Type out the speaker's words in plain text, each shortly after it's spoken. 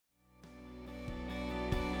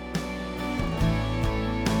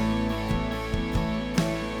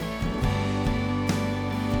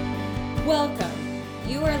Welcome.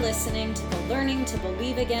 You are listening to the Learning to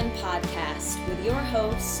Believe Again podcast with your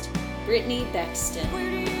host, Brittany Bexton. Where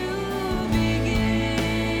do you begin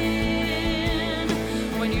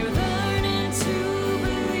when you're learning to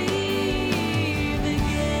believe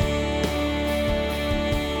again?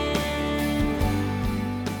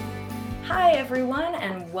 Hi, everyone,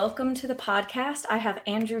 and welcome to the podcast. I have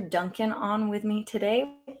Andrew Duncan on with me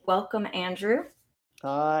today. Welcome, Andrew.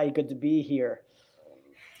 Hi, good to be here.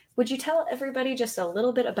 Would you tell everybody just a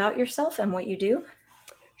little bit about yourself and what you do?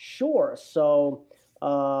 Sure.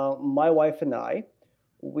 My wife and I,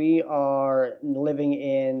 we are living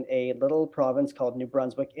in a little province called New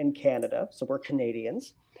Brunswick in Canada. So we're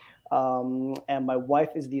Canadians. And my wife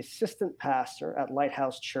is the assistant pastor at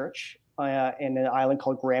Lighthouse Church in an island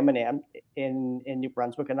called Grand Manan in New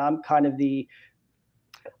Brunswick. And I'm the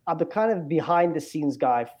kind of behind the scenes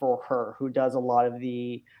guy for her, who does a lot of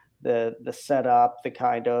the setup, the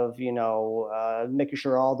kind of making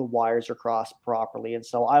sure all the wires are crossed properly. And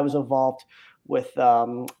so I was involved with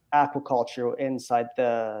aquaculture inside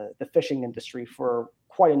the fishing industry for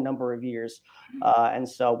quite a number of years. And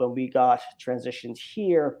so when we got transitioned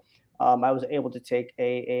here, I was able to take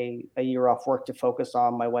a year off work to focus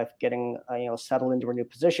on my wife getting settled into a new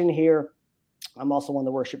position here. I'm also on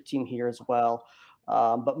the worship team here as well.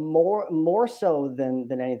 But more so than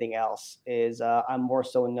anything else is I'm more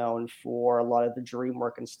so known for a lot of the dream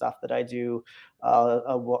work and stuff that I do,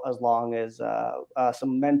 as long as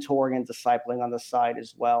some mentoring and discipling on the side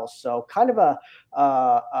as well. So kind of a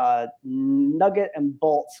nugget and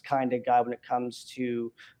bolts kind of guy when it comes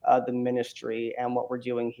to the ministry and what we're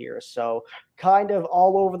doing here. So kind of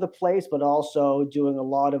all over the place, but also doing a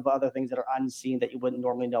lot of other things that are unseen that you wouldn't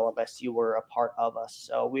normally know unless you were a part of us.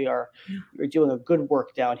 So we're doing a good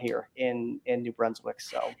work down here in New Brunswick.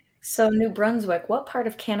 So New Brunswick, what part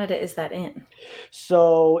of Canada is that in?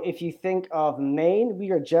 So if you think of Maine,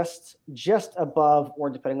 we are just above,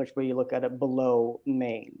 or depending which way you look at it, below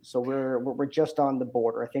Maine. So we're just on the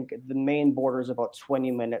border. I think the Maine border is about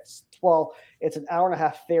 20 minutes. Well, it's an hour and a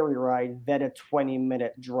half ferry ride, then a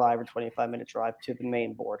 20-minute drive or 25-minute drive to the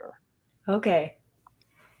Maine border. Okay.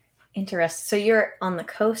 Interesting. So you're on the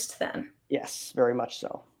coast then? Yes, very much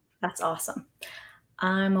so. That's awesome.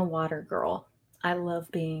 I'm a water girl. I love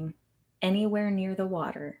being anywhere near the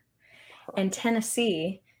water. And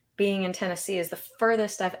being in Tennessee is the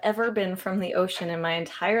furthest I've ever been from the ocean in my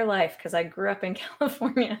entire life because I grew up in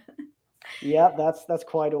California. Yeah, that's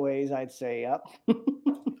quite a ways, I'd say. Yep.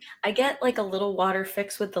 I get like a little water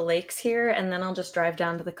fix with the lakes here, and then I'll just drive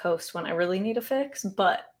down to the coast when I really need a fix.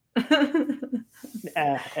 But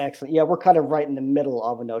excellent. Yeah, we're kind of right in the middle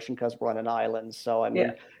of an ocean because we're on an island. So I mean,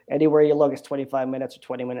 yeah. Anywhere you look, it's 25 minutes or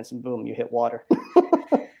 20 minutes, and boom, you hit water.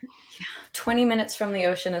 20 minutes from the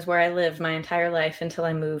ocean is where I lived my entire life until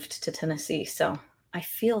I moved to Tennessee. So I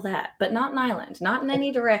feel that, but not an island, not in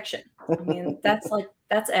any direction. I mean, that's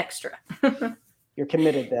extra. You're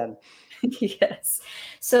committed then. Yes.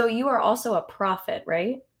 So you are also a prophet,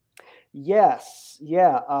 right? Yes.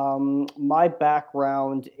 Yeah. My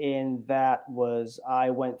background in that was I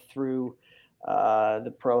went through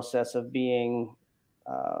the process of being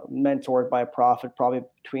mentored by a prophet probably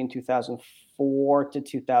between 2004 to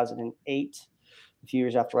 2008, a few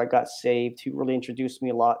years after I got saved, who really introduced me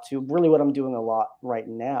a lot to really what I'm doing a lot right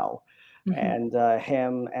now. Mm-hmm. And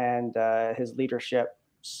him and his leadership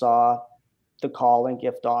saw the call and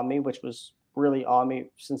gift on me, which was really on me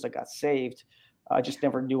since I got saved. I just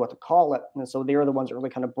never knew what to call it. And so they were the ones that really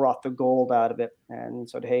kind of brought the gold out of it and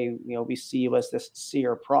said, hey, we see you as this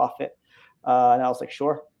seer prophet. And I was like,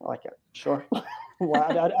 sure, I like it. Sure. Well,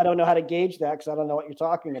 I don't know how to gauge that because I don't know what you're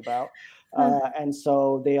talking about. And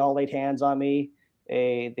so they all laid hands on me.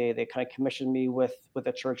 They kind of commissioned me with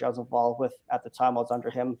the church I was involved with at the time. I was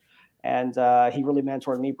under him. And he really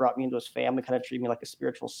mentored me, brought me into his family, kind of treated me like a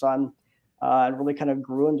spiritual son, and really kind of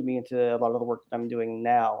groomed me into a lot of the work that I'm doing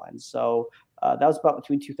now. And so that was about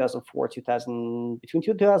between 2004,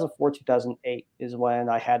 2008 is when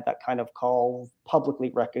I had that kind of call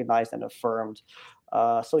publicly recognized and affirmed.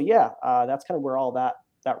 That's kind of where all that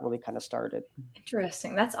really kind of started.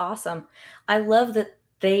 Interesting. That's awesome. I love that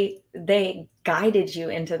they guided you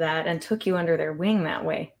into that and took you under their wing that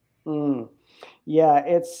way. Yeah,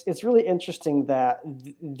 it's really interesting that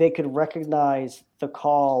they could recognize the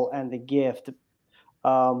call and the gift,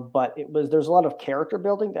 but there's a lot of character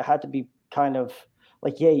building that had to be kind of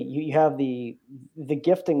like, yeah, you have the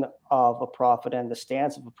gifting of a prophet and the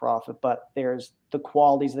stance of a prophet, but there's the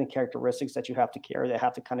qualities and the characteristics that you have to carry that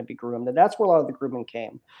have to kind of be groomed. And that's where a lot of the grooming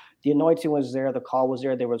came. The anointing was there, the call was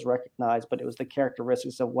there, there was recognized, but it was the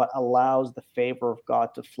characteristics of what allows the favor of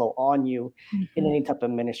God to flow on you in Mhm. any type of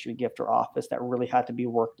ministry gift or office that really had to be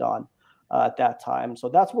worked on at that time. So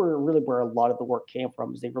that's where a lot of the work came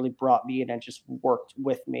from. Is they really brought me in and just worked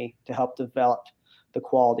with me to help develop the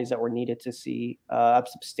qualities that were needed to see a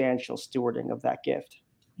substantial stewarding of that gift.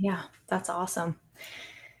 Yeah, that's awesome.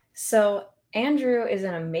 So, Andrew is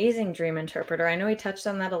an amazing dream interpreter. I know he touched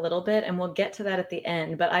on that a little bit, and we'll get to that at the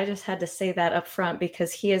end, but I just had to say that up front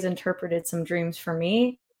because he has interpreted some dreams for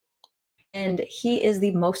me, and he is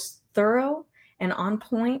the most thorough and on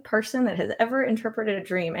point person that has ever interpreted a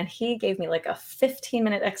dream. And he gave me like a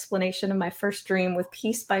 15-minute explanation of my first dream with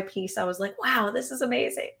piece by piece. I was like, wow, this is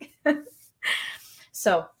amazing.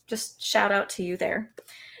 So, just shout out to you there.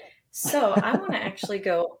 So I want to actually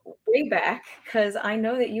go way back because I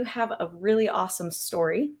know that you have a really awesome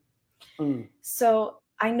story. Mm. So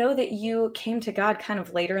I know that you came to God kind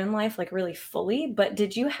of later in life, like really fully, but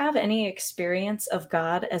did you have any experience of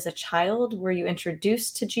God as a child? Were you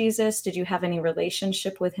introduced to Jesus? Did you have any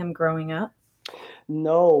relationship with him growing up?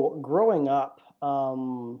 No, growing up,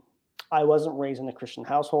 I wasn't raised in a Christian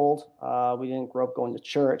household. We didn't grow up going to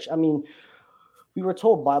church. I mean, we were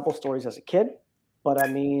told Bible stories as a kid, but I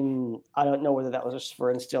mean, I don't know whether that was just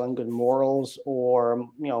for instilling good morals or,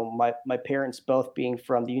 my parents both being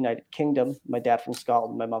from the United Kingdom, my dad from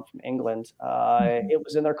Scotland, my mom from England. Mhm, It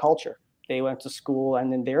was in their culture. They went to school,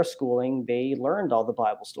 and in their schooling, they learned all the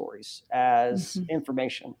Bible stories as mhm.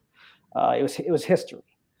 information. It was history.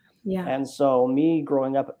 Yeah, And so me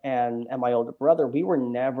growing up and my older brother, we were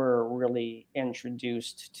never really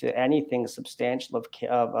introduced to anything substantial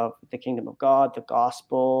of the kingdom of God, the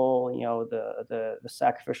gospel, the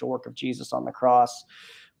sacrificial work of Jesus on the cross.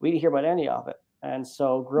 We didn't hear about any of it. And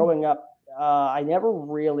so growing up, I never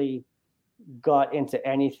really got into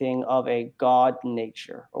anything of a God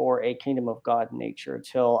nature or a kingdom of God nature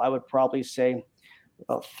until I would probably say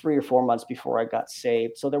about 3 or 4 months before I got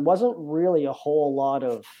saved. So there wasn't really a whole lot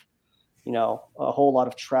of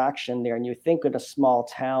traction there. And you think in a small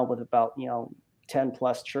town with about, 10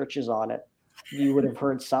 plus churches on it, you would have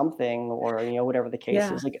heard something or, whatever the case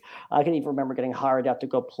yeah, is. Like I can even remember getting hired out to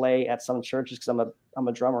go play at some churches because I'm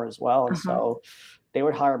a drummer as well. And uh-huh, so they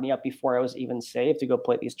would hire me up before I was even saved to go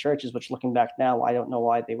play at these churches, which looking back now, I don't know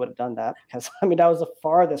why they would have done that because I mean, I was the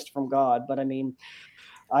farthest from God, but I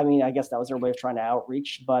guess that was their way of trying to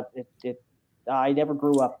outreach, but I never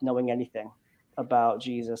grew up knowing anything about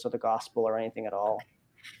Jesus or the gospel or anything at all.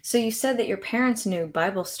 So you said that your parents knew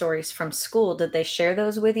Bible stories from school. Did they share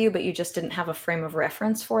those with you, but you just didn't have a frame of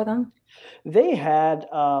reference for them? They had,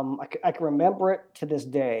 I can remember it to this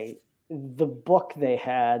day, the book they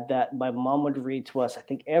had that my mom would read to us, I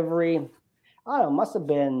think I don't know, must have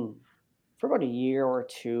been for about a year or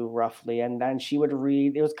two roughly. And then she would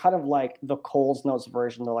read, it was kind of like the Coles Notes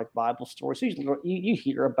version of like Bible stories. So you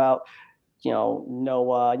hear about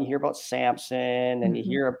Noah, and you hear about Samson, and you Mhm.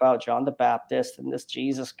 hear about John the Baptist and this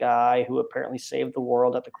Jesus guy who apparently saved the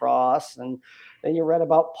world at the cross. And then you read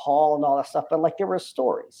about Paul and all that stuff. But like there were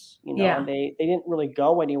stories, and Yeah. they didn't really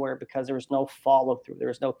go anywhere because there was no follow through. There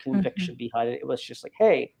was no Mhm. conviction behind it. It was just like,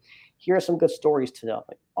 hey, here are some good stories to know.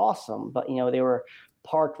 Like awesome. But they were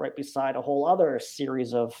parked right beside a whole other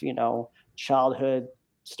series of, childhood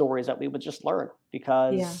stories that we would just learn Yeah.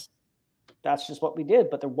 because that's just what we did.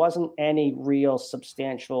 But there wasn't any real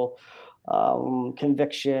substantial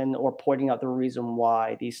conviction or pointing out the reason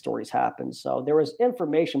why these stories happened. So there was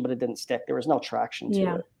information, but it didn't stick. There was no traction to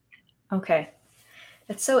Yeah. it. Okay.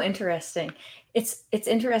 That's so interesting. It's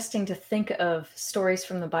interesting to think of stories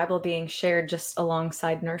from the Bible being shared just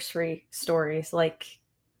alongside nursery stories, like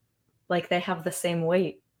they have the same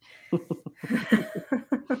weight.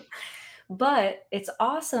 But it's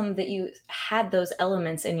awesome that you had those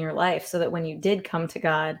elements in your life so that when you did come to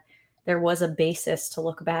God, there was a basis to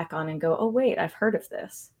look back on and go, "Oh, wait, I've heard of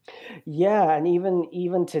this." Yeah, and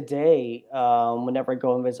even today, whenever I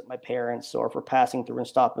go and visit my parents, or if we're passing through and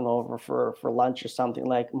stopping over for lunch or something,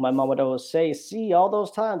 like my mom would always say, "See, all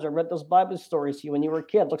those times I read those Bible stories to you when you were a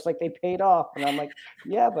kid, looks like they paid off." And I'm like,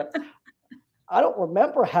 "Yeah, but I don't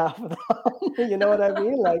remember half of them." You know what I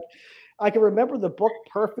mean? Like, I can remember the book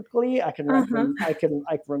perfectly. Uh-huh. I can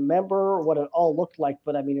remember what it all looked like.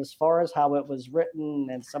 But I mean, as far as how it was written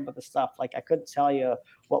and some of the stuff, like I couldn't tell you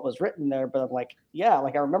what was written there. But I'm like, yeah,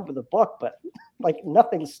 like I remember the book, but like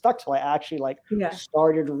nothing stuck till I actually like Yeah.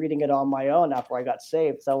 started reading it on my own after I got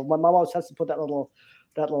saved. So my mom always has to put that little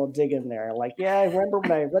dig in there. Like, yeah, I remember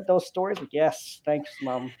when I read those stories. Like, yes, thanks,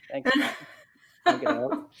 mom. Thanks, mom. Hug it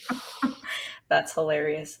out. That's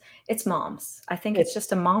hilarious. It's moms. I think it's It's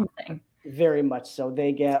just a mom thing. very much so.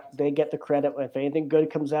 They get the credit. If anything good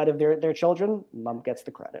comes out of their children, mom gets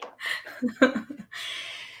the credit.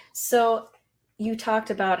 So you talked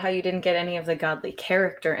about how you didn't get any of the godly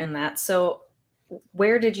character in that. So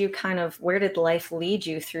where did life lead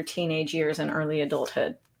you through teenage years and early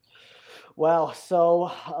adulthood? Well, so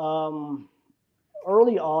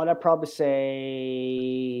early on, I'd probably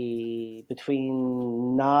say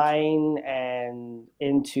between 9 and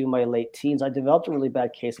into my late teens, I developed a really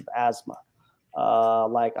bad case of asthma.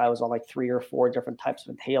 Like I was on like 3 or 4 different types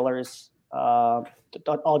of inhalers, all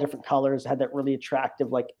different colors. Had that really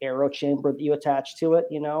attractive like aero chamber that you attach to it,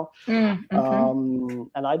 you know. Mm-hmm.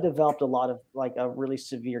 And I developed a lot of like a really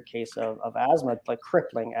severe case of asthma, like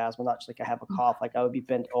crippling asthma, not just like I have a cough, like I would be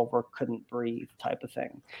bent over, couldn't breathe type of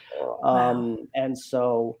thing. Wow. And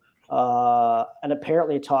so, and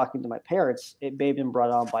apparently talking to my parents, it may have been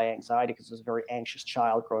brought on by anxiety because I was a very anxious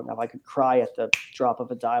child growing up. I could cry at the drop of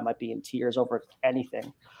a dime. I'd be in tears over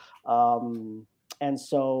anything. Um, and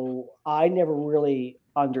so I never really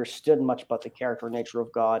understood much about the character and nature of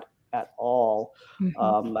God at all.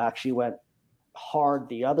 Hmm. Actually went hard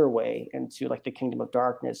the other way into like the kingdom of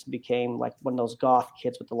darkness, became like one of those goth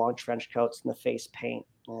kids with the long trench coats and the face paint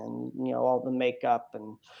and all the makeup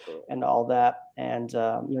and all that, and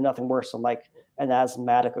nothing worse than like an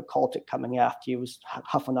asthmatic occultic coming after you who's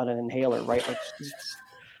huffing on an inhaler, right? Like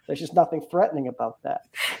there's just nothing threatening about that.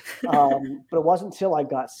 But it wasn't until I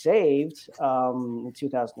got saved in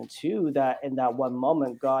 2002 that in that one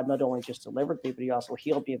moment God not only just delivered me, but he also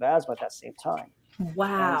healed me of asthma at that same time. And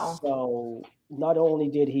Wow. so not only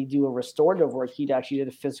did he do a restorative work, he actually did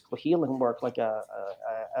a physical healing work, like a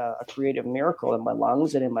creative miracle in my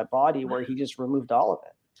lungs and in my body, where he just removed all of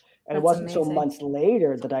it. And it That's wasn't until amazing. months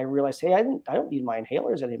later that I realized, hey, I don't need my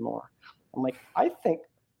inhalers anymore. I'm like, I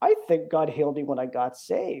think God healed me when I got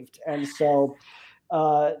saved. And so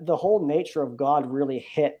the whole nature of God really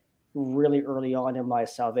hit really early on in my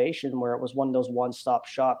salvation, where it was one of those one-stop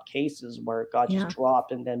shop cases where God just Yeah.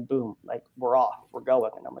 dropped and then boom, like we're off, we're going.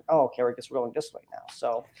 And I'm like, oh, okay, I guess we're going this way now.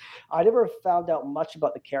 So I never found out much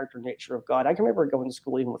about the character and nature of God. I can remember going to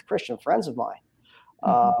school even with Christian friends of mine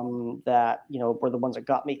Hmm. that were the ones that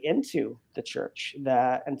got me into the church.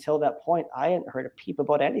 That until that point, I hadn't heard a peep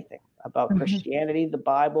about anything about Hmm. Christianity, the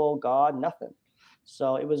Bible, God, nothing.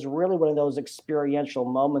 So it was really one of those experiential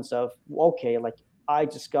moments of okay, like I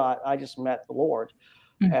just met the Lord,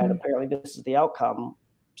 and Hmm. apparently this is the outcome.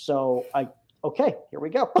 So okay, here we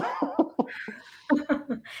go.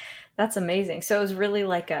 That's amazing. So it was really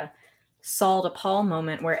like a Saul to Paul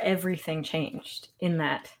moment where everything changed in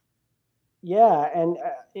that. Yeah, and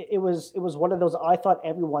it was one of those. I thought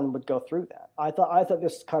everyone would go through that. I thought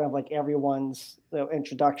this was kind of like everyone's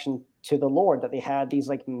introduction to the Lord, that they had these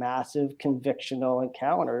like massive convictional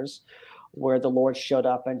encounters where the Lord showed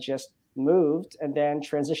up and just moved and then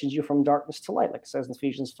transitioned you from darkness to light, like it says in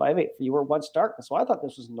Ephesians 5:8. For you were once darkness. So I thought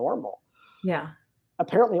this was normal. Yeah.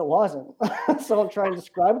 Apparently it wasn't. So I'm trying to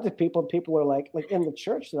describe it to people, and people are like in the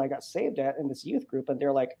church that I got saved at in this youth group, and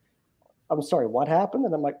they're like, I'm sorry, what happened?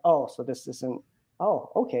 And I'm like, oh, so this isn't, oh,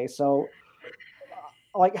 okay. So,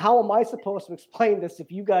 like, how am I supposed to explain this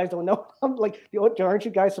if you guys don't know? I'm like, aren't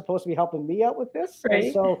you guys supposed to be helping me out with this? And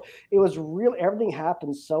Right. so it was real, everything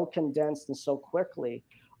happened so condensed and so quickly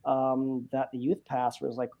that the youth pastor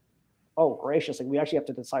was like, oh, gracious, like, we actually have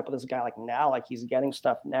to disciple this guy like now, like, he's getting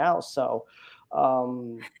stuff now. So,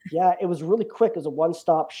 yeah, it was really quick. It was a one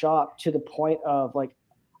stop shop to the point of like,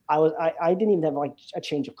 I didn't even have like a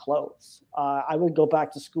change of clothes. I would go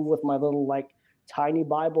back to school with my little like tiny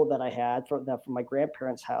Bible that I had from my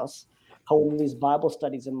grandparents' house, holding these Bible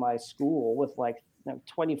studies in my school with like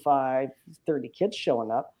 25, 30 kids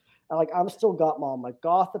showing up. And like I'm still got my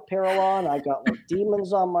goth apparel on. I got like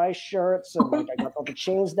demons on my shirts and like I got all the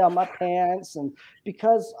chains down my pants. And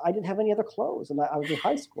because I didn't have any other clothes and I was in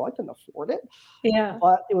high school, I couldn't afford it. Yeah.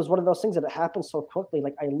 But it was one of those things that it happened so quickly.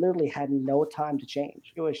 Like I literally had no time to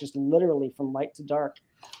change. It was just literally from light to dark.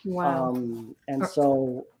 Wow. And Or-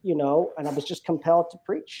 so, and I was just compelled to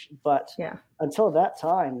preach. But Yeah. until that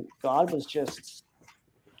time, God was just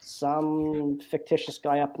some fictitious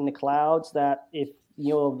guy up in the clouds that if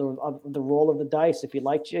the roll of the dice, if he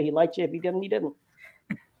liked you, he liked you. If he didn't, he didn't.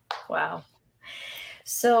 Wow.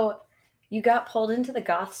 So you got pulled into the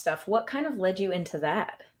goth stuff. What kind of led you into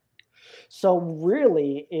that? So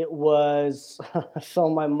really, it was so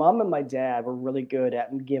my mom and my dad were really good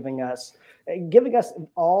at giving us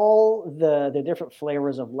all the different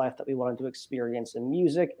flavors of life that we wanted to experience in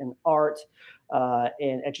music and art,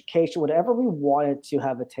 in education, whatever we wanted to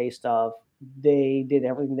have a taste of. They did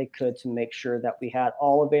everything they could to make sure that we had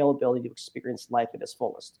all availability to experience life at its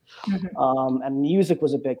fullest. Mhm. And music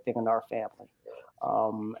was a big thing in our family.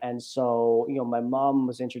 And so, my mom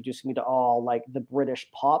was introducing me to all like the British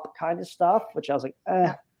pop kind of stuff, which I was like,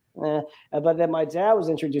 Yeah. eh. But then my dad was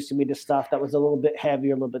introducing me to stuff that was a little bit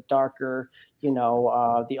heavier, a little bit darker, the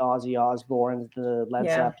Ozzy Osbournes, the Led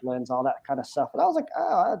Yeah. Zeppelins, all that kind of stuff. And I was like,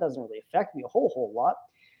 oh, that doesn't really affect me a whole lot.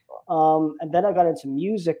 And then I got into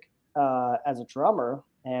music as a drummer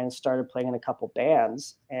and started playing in a couple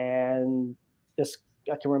bands. And this,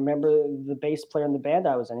 I can remember the bass player in the band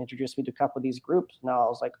I was in introduced me to a couple of these groups. Now I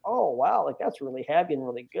was like, oh wow, like that's really heavy and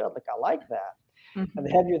really good. Like I like that. And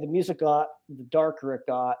the Mhm. heavier the music got, the darker it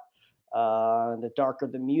got. The darker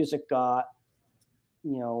the music got,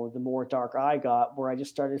 the more dark I got, where I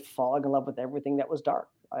just started falling in love with everything that was dark.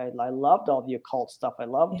 I loved all the occult stuff. I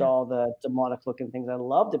loved Yeah. all the demonic looking things. I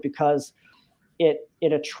loved it because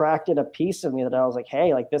it attracted a piece of me that I was like,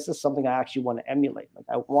 hey, like this is something I actually want to emulate. Like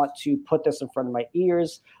I want to put this in front of my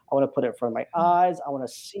ears. I want to put it in front of my Mm. eyes. I want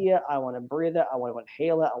to see it. I want to breathe it. I want to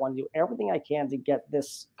inhale it. I want to do everything I can to get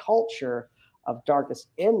this culture of darkness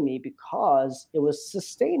in me because it was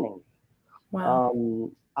sustaining me. Wow.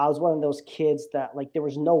 I was one of those kids that like there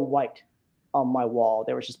was no white on my wall.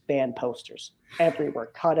 There was just band posters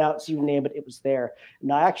everywhere, cutouts, you name it, it was there.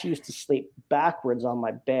 And I actually used to sleep backwards on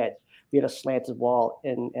my bed. We had a slanted wall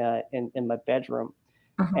in my bedroom,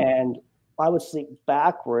 Uh-huh. and I would sleep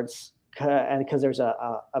backwards. And because there's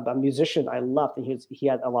a musician I loved, and he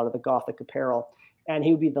had a lot of the gothic apparel, and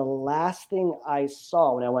he would be the last thing I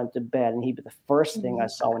saw when I went to bed, and he'd be the first thing I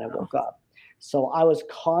saw when I Wow. woke up. So I was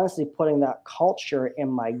constantly putting that culture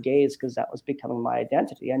in my gaze because that was becoming my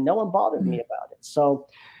identity, and no one bothered me Mm. about it. So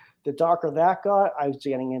the darker that got, I was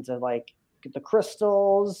getting into like the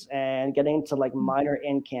crystals and getting into like Mm. minor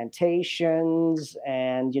incantations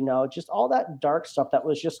and just all that dark stuff that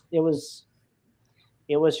was just it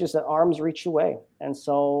was just at arm's reach away. And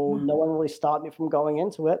so Wow. no one really stopped me from going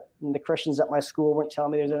into it. And the Christians at my school weren't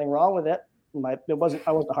telling me there's anything wrong with it. I wasn't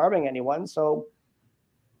harming anyone, so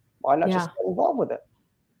why not just Yeah. get involved with it?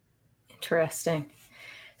 Interesting.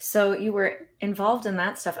 So you were involved in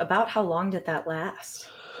that stuff. About how long did that last?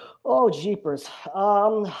 Oh, jeepers.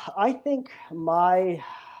 I think my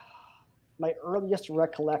earliest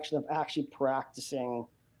recollection of actually practicing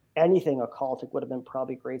anything occultic would have been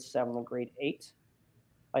probably grade 7 or grade 8.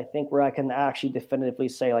 I think where I can actually definitively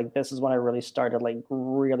say like this is when I really started like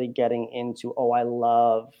really getting into I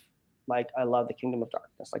love the kingdom of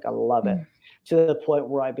darkness. Like I love it Mm. to the point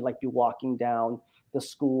where I'd be walking down the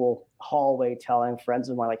school hallway telling friends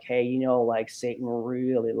of mine like, hey, like Satan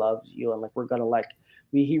really loves you and like we're gonna like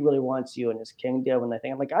he really wants you in his kingdom. And I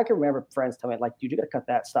think like I can remember friends telling me like, dude, you gotta cut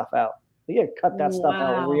that stuff out. You gotta cut that stuff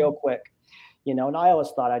out real Wow. quick. And I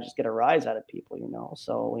always thought I'd just get a rise out of people.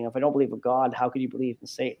 So, if I don't believe in God, how could you believe in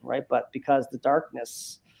Satan, right? But because the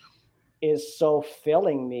darkness is so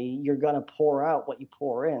filling me, you're gonna pour out what you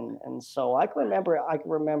pour in. And so I can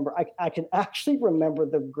actually remember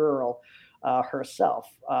the girl herself,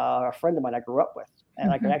 a friend of mine I grew up with.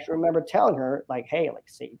 And I can Mhm. actually remember telling her, like, hey, like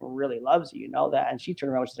Satan really loves you, you know that. And she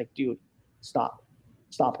turned around and she's like, dude, stop,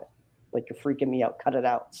 stop it. Like you're freaking me out, cut it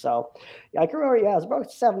out. So yeah, I can remember, yeah, it was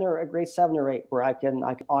about grade 7 or 8 where I can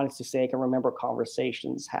honestly say I can remember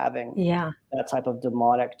conversations having Yeah. that type of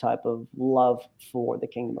demonic type of love for the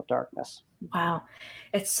kingdom of darkness. Wow.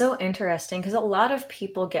 It's so interesting because a lot of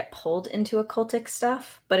people get pulled into occultic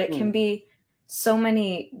stuff, but it can Mm, be so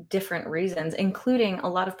many different reasons, including a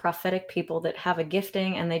lot of prophetic people that have a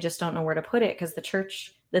gifting and they just don't know where to put it because the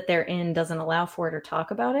church that they're in doesn't allow for it or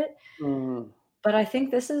talk about it. mm. But I think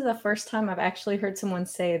this is the first time I've actually heard someone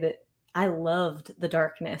say that I loved the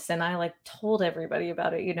darkness and I like told everybody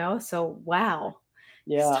about it, you know? So wow.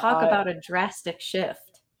 Yeah, Just talk I about a drastic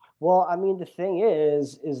shift. well, I mean, the thing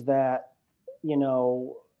is that, you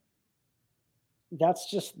know,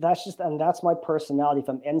 and that's my personality. If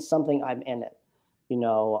I'm in something, I'm in it.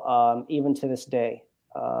 Even to this day.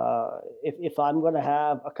 If I'm going to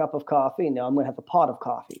have a cup of coffee, no, I'm going to have a pot of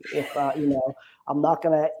coffee. If I'm not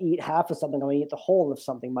going to eat half of something, I'm going to eat the whole of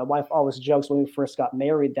something. My wife always jokes when we first got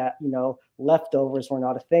married that leftovers were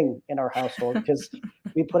not a thing in our household because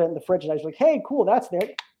We put it in the fridge, and I was like, "Hey, cool, that's there,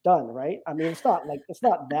 done." Right? I mean, it's not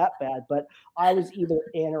that bad, but I was either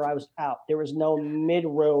in or I was out. There was no mid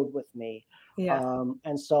road with me, Yeah.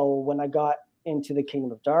 and so when I got into the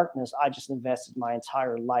kingdom of darkness, I just invested my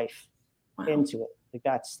entire life Wow. into it. Like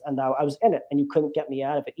that's, and I was in it, and you couldn't get me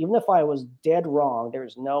out of it. Even if I was dead wrong,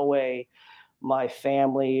 there's no way my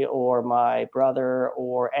family or my brother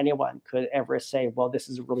or anyone could ever say, "Well, this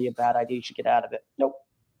is really a bad idea. You should get out of it." Nope,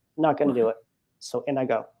 not going to Wow. do it. So in I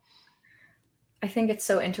go. I think it's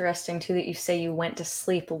so interesting too that you say you went to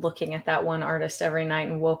sleep looking at that one artist every night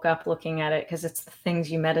and woke up looking at it because it's the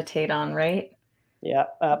things you meditate on, right? Yeah,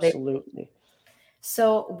 They, absolutely.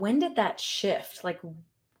 so when did that shift? Like,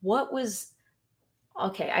 what was,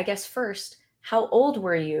 okay, I guess first, how old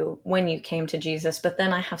were you when you came to Jesus? But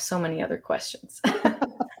then I have so many other questions.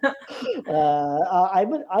 I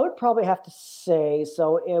would probably have to say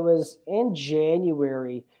so. It was in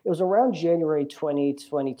January. It was around January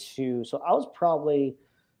 2022. So I was probably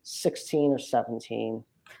 16 or 17.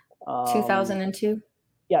 Um, 2002?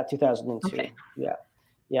 yeah, Okay. 2002. Yeah,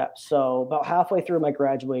 yeah. So about halfway through my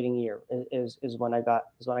graduating year is when I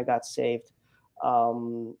got saved.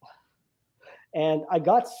 Um, and I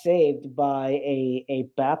got saved by a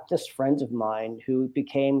Baptist friend of mine who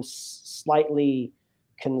became slightly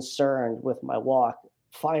concerned with my walk.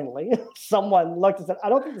 Finally, someone looked and said, "I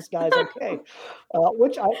don't think this guy's okay,"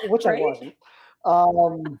 which I Right? wasn't.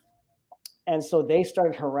 Um, and so they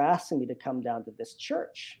started harassing me to come down to this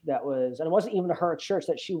church that was, and it wasn't even her church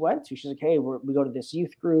that she went to. She's like, "Hey, we go to this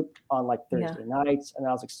youth group on like Yeah. Thursday nights," and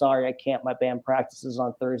I was like, "Sorry, I can't. My band practices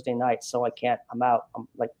on Thursday nights, so I can't. I'm out." I'm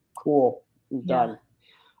like, "Cool, I'm Yeah.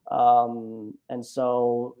 done." And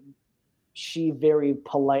so she very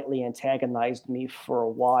politely antagonized me for a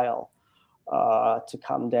while to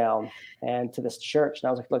come down and to this church. And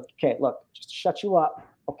I was like, "Look, okay, look, just to shut you up.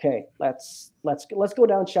 Okay, let's go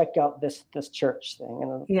down and check out this church thing."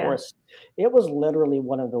 And of Yeah. course, it was literally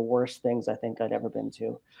one of the worst things I think I'd ever been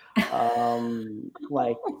to.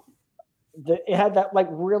 Like it had that like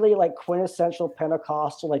really like quintessential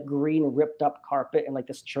Pentecostal like green ripped up carpet in like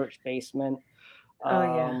this church basement. Oh,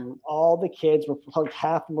 yeah. All the kids were like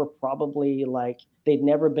half of them were probably like they'd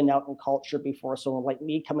never been out in culture before. So like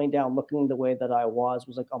me coming down looking the way that I was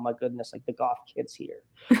like, oh my goodness, like the goth kids here.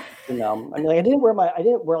 You know, I mean, like, I didn't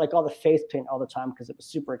wear like all the face paint all the time because it was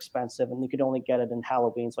super expensive and you could only get it in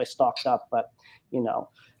Halloween. So I stocked up, but you know,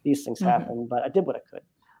 these things Hmm. happen. But I did what I could.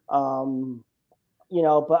 Um, you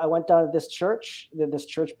know, but I went down to this church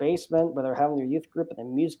basement where they're having their youth group, and the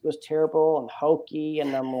music was terrible and hokey.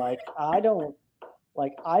 And I'm like, I don't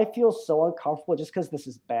like I feel so uncomfortable just because this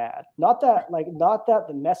is bad. Not that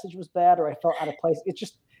the message was bad or I felt out of place.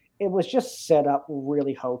 It was just set up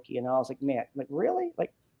really hokey. And I was like, man, like really?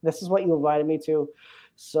 Like this is what you invited me to?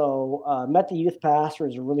 So met the youth pastor,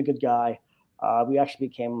 is a really good guy. We actually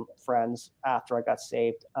became friends after I got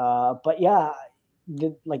saved. But yeah,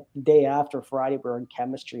 the day after Friday, we were in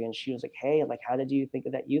chemistry, and she was like, "Hey, like, how did you think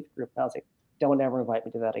of that youth group?" And I was like, "Don't ever invite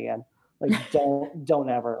me to that again. Like, don't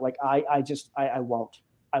ever. Like, I won't.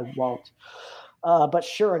 I won't." But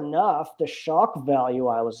sure enough, the shock value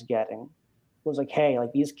I was getting was like, "Hey,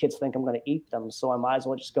 like these kids think I'm going to eat them, so I might as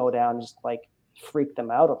well just go down and just like freak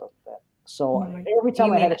them out a little bit." So Oh my, every you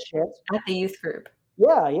time I had mean a chance, at the youth group?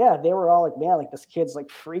 yeah, yeah, they were all like, "Man, like this kid's like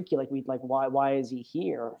freaky. Like we like why is he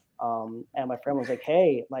here?" And my friend was like,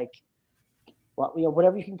 "Hey, like well, you know,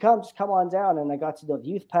 whatever you can come, just come on down." And I got to know the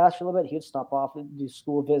youth pastor a little bit. He would stop off and do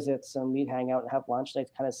school visits, and we'd hang out and have lunch. And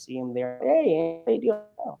I'd kind of see him there. Hey, how you doing?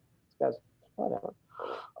 Oh, this guy's whatever.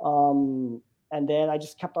 Um, and then I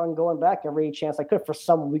just kept on going back every chance I could for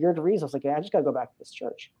some weird reason. I was like, yeah, I just got to go back to this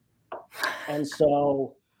church. And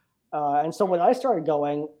so when I started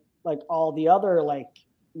going, like all the other like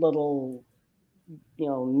little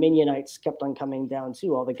minionites kept on coming down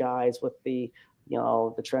too. All the guys with the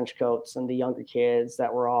trench coats and the younger kids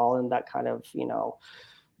that were all in that kind of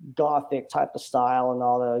gothic type of style and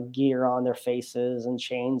all the gear on their faces and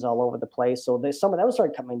chains all over the place. So some of them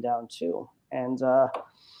started coming down too. And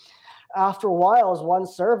after a while, it was one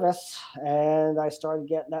service, and I started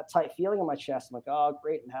getting that tight feeling in my chest. I'm like, oh,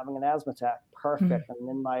 great, I'm having an asthma attack. Mhm. Perfect. And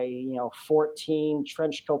in my 14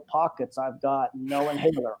 trench coat pockets, I've got no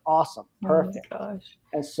inhaler. Awesome. Oh my Perfect. gosh.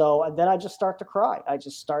 And then I just start to cry. I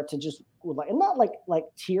just start to just like, and not like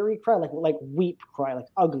teary cry, like weep cry, like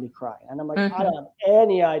ugly cry. And I'm like, I don't Mhm. have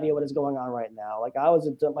any idea what is going on right now. I was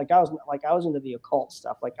into the occult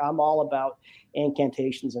stuff. Like I'm all about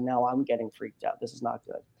incantations, and now I'm getting freaked out. This is not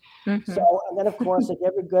good. So, Mhm. and then of course, like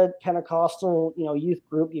every good Pentecostal, youth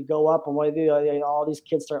group, you go up and what do all these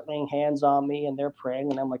kids start laying hands on me and they're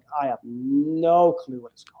praying, and I'm like, I have no clue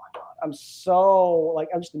what is going on. I'm so like,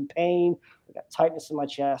 I'm just in pain. I got tightness in my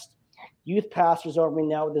chest. Youth pastor's over me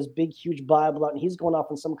now with this big, huge Bible out, and he's going off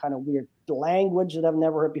in some kind of weird language that I've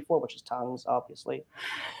never heard before, which is tongues, obviously.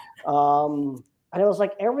 And it was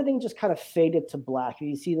like everything just kind of faded to black.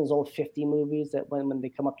 You see those old 50 movies that when they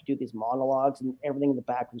come up to do these monologues and everything in the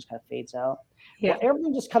background just kind of fades out. Well, Yeah.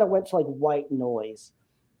 everything just kind of went to like white noise.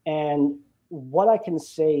 And what I can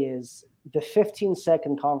say is the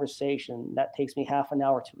 15-second conversation that takes me half an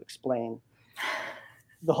hour to explain,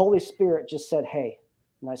 the Holy Spirit just said, hey.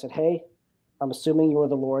 And I said, hey, I'm assuming you're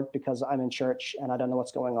the Lord because I'm in church and I don't know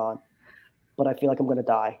what's going on, but I feel like I'm going to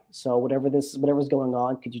die. So whatever's going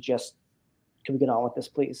on, can we get on with this,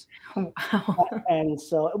 please? Wow. And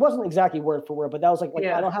so it wasn't exactly word for word, but that was like I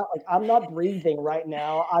Yeah. don't have like I'm not breathing right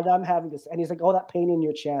now. I'm having this, and he's like, oh, that pain in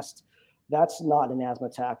your chest, that's not an asthma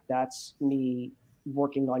attack. That's me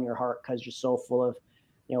working on your heart because you're so full of,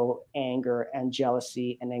 anger and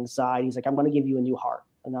jealousy and anxiety. He's like, I'm going to give you a new heart,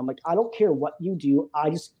 and I'm like, I don't care what you do.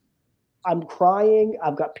 I'm crying.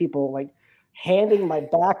 I've got people like handing my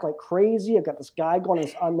back like crazy. I've got this guy going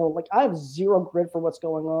this unknown. Like I have zero grid for what's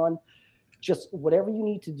going on. Just whatever you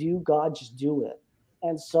need to do, God, just do it.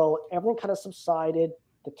 And so everything kind of subsided.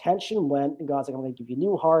 The tension went, and God's like, I'm going to give you a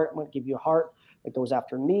new heart. I'm going to give you a heart that goes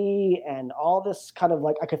after me. And all this kind of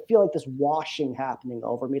like, I could feel like this washing happening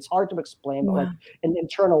over me. It's hard to explain, but like Wow. an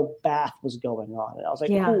internal bath was going on. And I was like,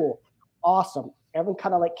 Yeah. cool, awesome. Everyone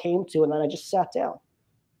kind of like came to, and then I just sat down.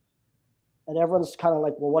 And everyone's kind of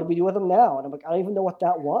like, well, what do we do with him now? And I'm like, I don't even know what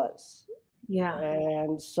that was. Yeah.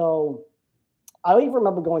 And so I don't even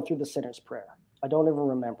remember going through the sinner's prayer. I don't even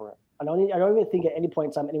remember it. I don't even think at any point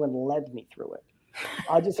in time anyone led me through it.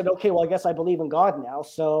 I just said, okay, well, I guess I believe in God now.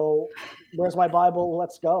 So where's my Bible?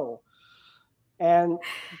 Let's go. And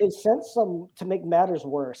they sent some, to make matters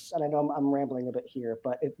worse. And I know I'm rambling a bit here,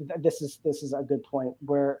 but this is a good point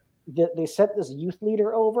where they sent this youth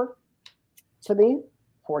leader over to me,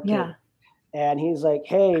 poor kid. Yeah. And he's like,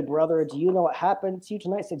 hey, brother, do you know what happened to you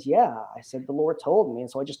tonight? I said, yeah. I said, the Lord told me.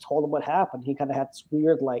 And so I just told him what happened. He kind of had this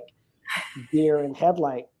weird, like, deer in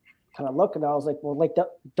headlight kind of look. And I was like, well, like,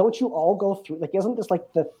 don't you all go through, like, isn't this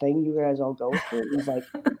like the thing you guys all go through? And he's like,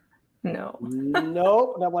 No.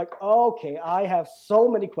 nope. And I'm like, okay, I have so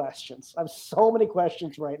many questions. I have so many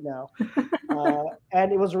questions right now.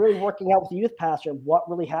 And it was really working out with the youth pastor, what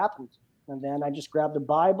really happened. And then I just grabbed a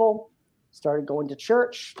Bible, started going to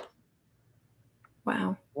church.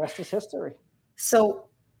 Wow. The rest is history. So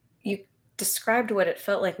you described what it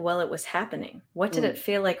felt like while it was happening. What did it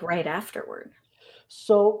feel like right afterward?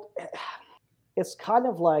 So it's kind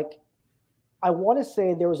of like, I want to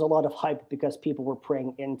say there was a lot of hype because people were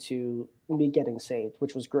praying into me getting saved,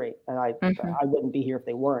 which was great. And I Mhm. wouldn't be here if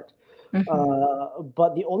they weren't. Mhm.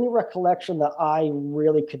 But the only recollection that I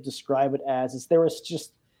really could describe it as is there was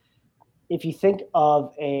just, if you think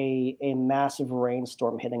of a massive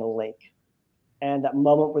rainstorm hitting a lake, and that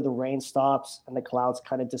moment where the rain stops and the clouds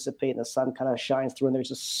kind of dissipate and the sun kind of shines through, and there's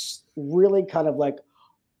this really kind of like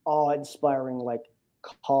awe-inspiring like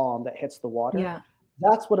calm that hits the water. Yeah.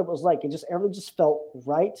 That's what it was like. It just, everything just felt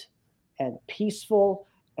right and peaceful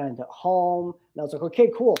and at home. And I was like, okay,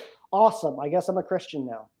 cool, awesome. I guess I'm a Christian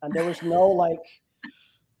now. And there was no like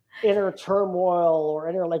inner turmoil or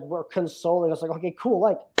inner like we're consoling. I was like, okay, cool.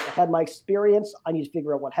 Like I had my experience. I need to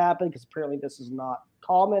figure out what happened because apparently this is not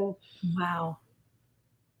common. Wow.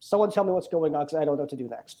 Someone tell me what's going on because I don't know what to do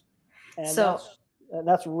next. And So,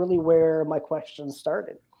 that's really where my questions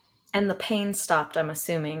started. and the pain stopped, I'm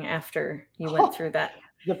assuming, after you went through that.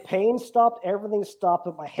 The pain stopped, everything stopped,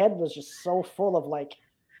 but my head was just so full of like,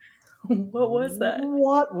 What was that?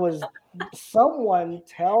 what was, someone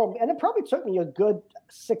tell me? And it probably took me a good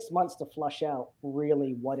 6 months to flush out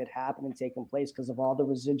really what had happened and taken place because of all the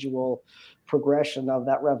residual progression of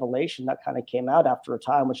that revelation that kind of came out after a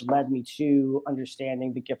time, which led me to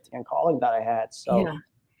understanding the gifting and calling that I had. So Yeah.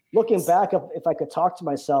 looking back, if I could talk to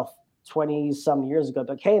myself 20 some years ago,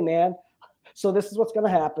 like, hey man, so this is what's going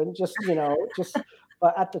to happen.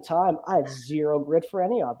 But at the time I had zero grid for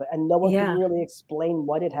any of it. And no one could Yeah. really explain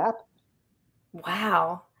what had happened.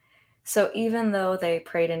 Wow. So even though they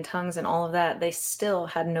prayed in tongues and all of that, they still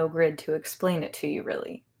had no grid to explain it to you,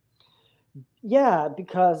 really. Yeah,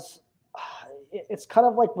 because it's kind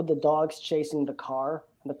of like with the dogs chasing the car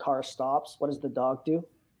and the car stops. What does the dog do?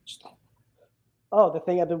 Just, oh, the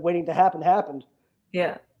thing I've been waiting to happen happened.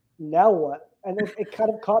 Yeah. Now what? And it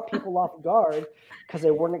kind of caught people off guard because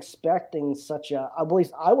they weren't expecting such a, at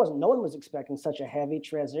least I wasn't, no one was expecting such a heavy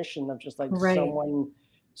transition of just like Right. someone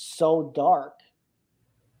so dark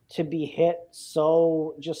to be hit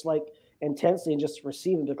so just like intensely and just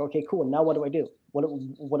receive and be like, okay, cool. Now what do I do?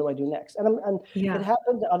 what do I do next? And it Yeah.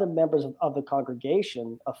 happened to other members of the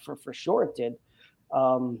congregation, for sure it did.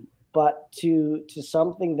 But to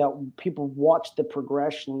something that people watched the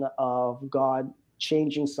progression of God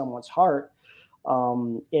changing someone's heart,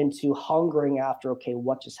 into hungering after, okay,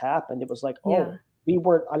 what just happened? It was like, oh, Yeah.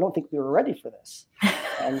 I don't think we were ready for this.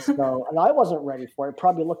 And I wasn't ready for it.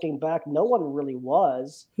 Probably looking back, no one really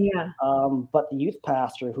was. Yeah. But the youth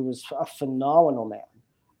pastor, who was a phenomenal man,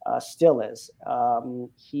 still is.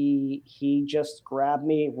 He just grabbed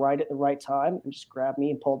me right at the right time and just grabbed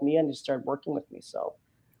me and pulled me in and just started working with me. So,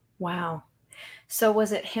 Wow. So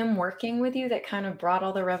was it him working with you that kind of brought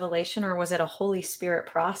all the revelation, or was it a Holy Spirit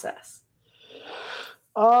process?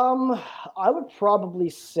 um, I would probably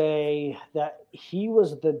say that he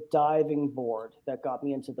was the diving board that got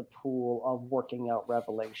me into the pool of working out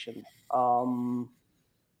revelation.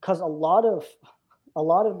 Because a lot of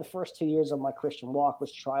the first 2 years of my Christian walk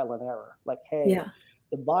was trial and error. Like, hey, Yeah.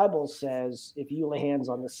 the Bible says if you lay hands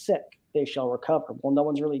on the sick, they shall recover. Well, no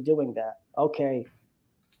one's really doing that. Okay,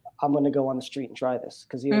 I'm going to go on the street and try this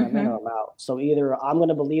because either I'm in or Mhm. I'm out. So either I'm going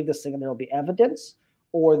to believe this thing and there'll be evidence,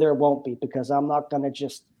 or there won't be, because I'm not going to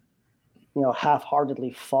just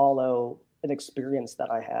half-heartedly follow an experience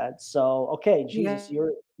that I had. So, okay, Jesus, Yeah.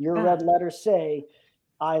 your red letters say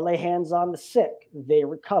I lay hands on the sick, they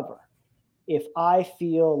recover. If I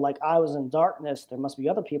feel like I was in darkness, there must be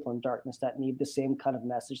other people in darkness that need the same kind of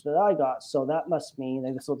message that I got. So that must mean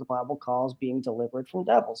that this is what the Bible calls being delivered from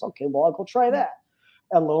devils. Okay, well, I'll go try Yeah. that.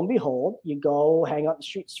 And lo and behold, you go hang out in the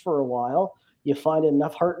streets for a while, you find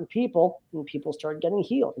enough hurting people, and people start getting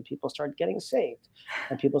healed, and people start getting saved,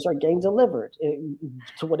 and people start getting delivered,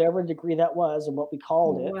 to whatever degree that was and what we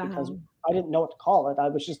called it, because Wow. I didn't know what to call it. I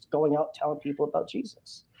was just going out telling people about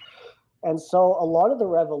Jesus. And so a lot of the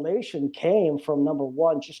revelation came from, number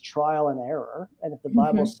one, just trial and error. And if the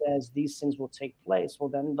Bible Mhm. says these things will take place, well,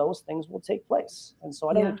 then those things will take place. And so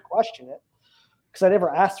I Yeah. didn't question it because I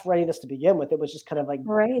never asked for any of this to begin with. It was just kind of like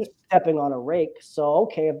Right. stepping on a rake. So,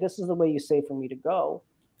 okay, if this is the way you say for me to go,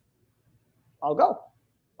 I'll go.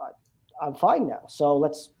 I, I'm fine now. So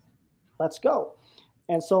let's go.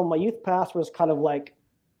 And so my youth pastor was kind of like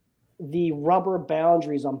the rubber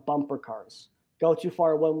boundaries on bumper cars. Go too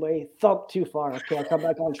far one way, thump too far. Okay, I'll come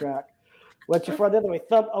back on track. Went too far the other way,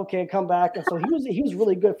 thump. Okay, come back. And so he was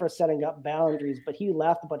really good for setting up boundaries. But he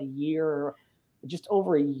left about a year, just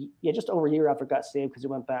over a year after I got saved, because he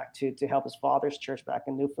went back to help his father's church back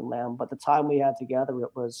in Newfoundland. But the time we had together,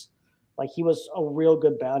 it was like he was a real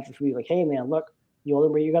good boundary for me. Like, hey man, look, the only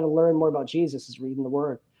way you're going to learn more about Jesus is reading the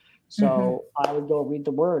Word. Mhm. So I would go read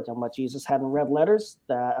the Word, and what Jesus had in red letters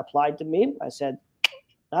that applied to me, I said,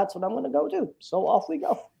 that's what I'm going to go do. So off we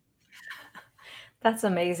go. That's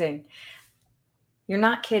amazing. You're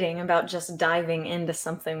not kidding about just diving into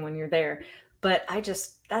something when you're there. But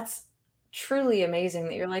that's truly amazing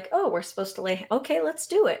that you're like, "Oh, we're supposed to lay okay, let's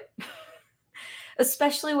do it."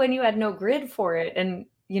 Especially when you had no grid for it and,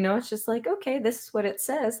 it's just like, "Okay, this is what it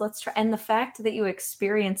says, let's try." And the fact that you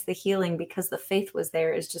experienced the healing because the faith was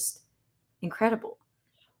there is just incredible.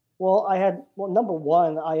 Well, number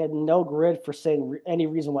one, I had no grid for saying any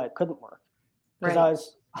reason why it couldn't work, because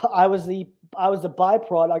Right. I was the I was the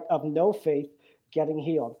byproduct of no faith getting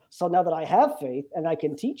healed. So now that I have faith and I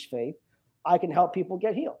can teach faith, I can help people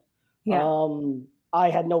get healed. Yeah. I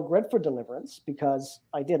had no grid for deliverance because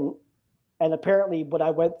I didn't, and apparently what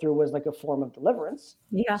I went through was like a form of deliverance.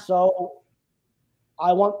 Yeah. So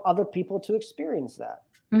I want other people to experience that.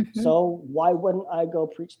 Mhm. So why wouldn't I go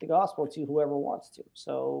preach the gospel to whoever wants to?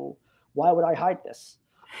 So why would I hide this?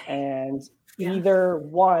 And Yeah. either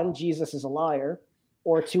one, Jesus is a liar,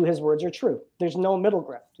 or two, his words are true. There's no middle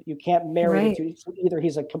ground. You can't marry the Right. two. So either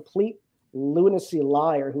he's a complete lunacy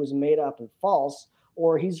liar who is made up and false,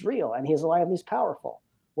 or he's real and he's alive and he's powerful.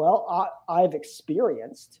 Well, I've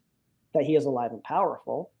experienced that he is alive and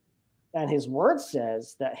powerful, and his word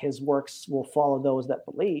says that his works will follow those that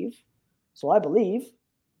believe. So I believe.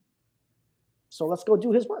 So let's go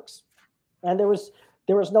do his works. And there was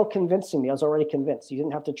no convincing me. I was already convinced. You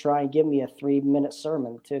didn't have to try and give me a 3-minute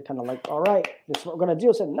sermon to kind of like, all right, this is what we're gonna do.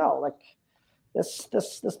 I said, no, like this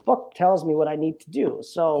book tells me what I need to do.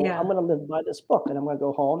 So I'm Yeah. gonna live by this book, and I'm gonna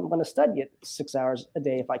go home. I'm gonna study it 6 hours a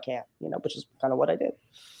day if I can, which is kind of what I did.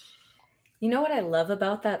 You know what I love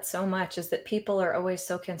about that so much is that people are always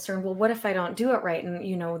so concerned, "Well, what if I don't do it right?"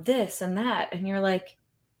 And, this and that, and you're like,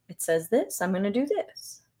 "It says this, I'm gonna do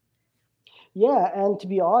this." Yeah, and to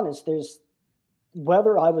be honest, there's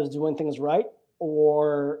whether I was doing things right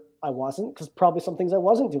or I wasn't, because probably some things I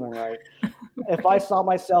wasn't doing right. If I Right. saw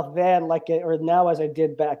myself then, like, or now as I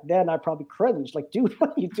did back then, I probably cringe, like, dude, what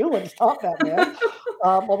are you doing? Stop that, man.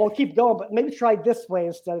 Well, we'll keep going, but maybe try this way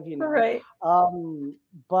instead of, Right.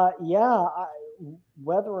 but yeah,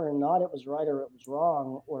 whether or not it was right or it was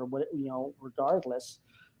wrong or what, regardless,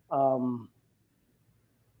 um,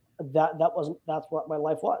 that's what my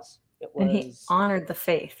life was. It And he was, honored the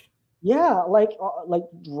faith. yeah, like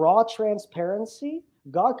raw transparency.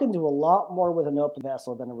 God can do a lot more with an open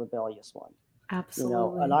vessel than a rebellious one. And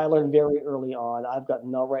Absolutely. I learned very early on, I've got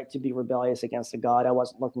no right to be rebellious against a God I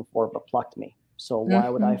wasn't looking for, but plucked me. So why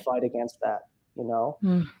would I Mhm. fight against that? You know,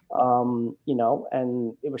 Mm.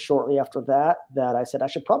 and it was shortly after that I said I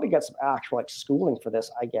should probably get some actual like schooling for this,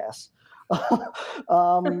 I guess.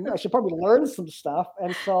 I should probably learn some stuff,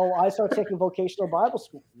 and so I started taking vocational Bible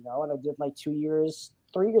school. And I did like 2 years,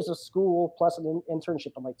 3 years of school plus an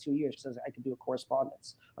internship in like 2 years because I could do a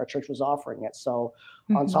correspondence. Our church was offering it, so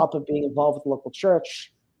on Mhm. top of being involved with the local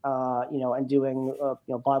church, and doing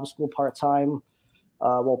Bible school part time,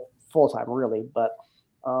 well, full time really, but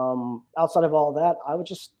outside of all that, I would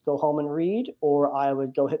just go home and read, or I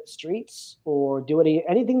would go hit the streets, or do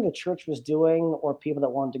anything the church was doing, or people that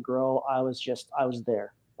wanted to grow. I was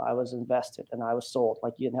there. I was invested, and I was sold.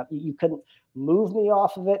 Like you couldn't move me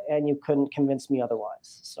off of it, and you couldn't convince me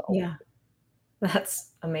otherwise. So, Yeah,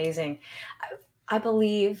 that's amazing. I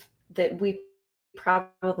believe that we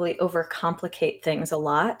probably overcomplicate things a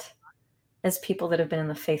lot as people that have been in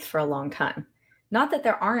the faith for a long time. Not that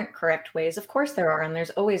there aren't correct ways, of course there are, and there's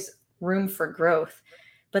always room for growth.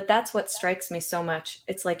 But that's what strikes me so much.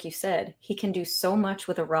 It's like you said, he can do so much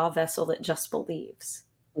with a raw vessel that just believes.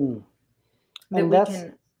 mm. That And we that's.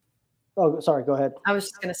 can, Oh, sorry. Go ahead. I was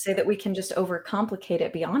just going to say that we can just overcomplicate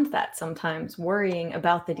it beyond that sometimes, worrying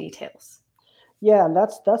about the details. Yeah, and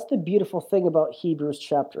that's the beautiful thing about Hebrews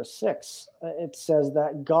chapter 6. It says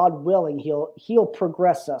that God willing, he'll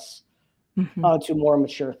progress us Mhm. to more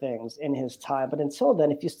mature things in his time. But until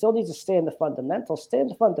then, if you still need to stay in the fundamentals, stay in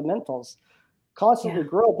the fundamentals. Constantly Yeah.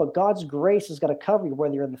 grow, but God's grace is going to cover you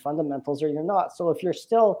whether you're in the fundamentals or you're not. So if you're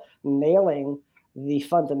still nailing the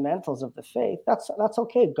fundamentals of the faith, that's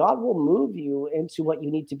okay. God will move you into what you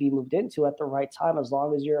need to be moved into at the right time, as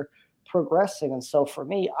long as you're progressing. And so for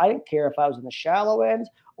me, I didn't care if I was in the shallow end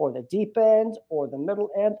or the deep end or the middle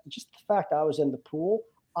end. Just the fact I was in the pool,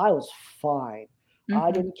 I was fine. I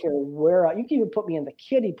Mhm. didn't care you can even put me in the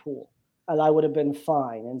kiddie pool and I would have been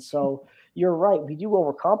fine. And so you're right. We do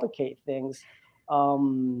overcomplicate things.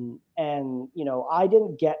 And I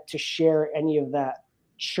didn't get to share any of that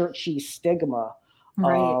churchy stigma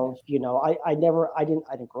Right. of, I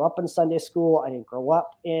didn't grow up in Sunday school. I didn't grow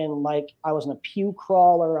up in, like, I wasn't a pew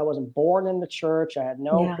crawler. I wasn't born in the church. I had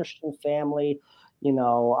no Yeah. Christian family.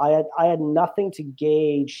 I had nothing to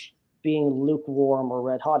gauge being lukewarm or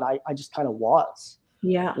red hot. I just kind of was,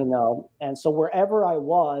 Yeah. and so wherever I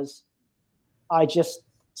was, I just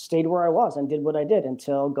stayed where I was and did what I did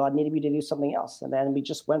until God needed me to do something else. And then we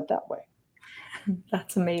just went that way.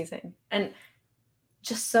 That's amazing. And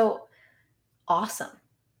just so awesome,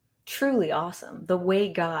 truly awesome, the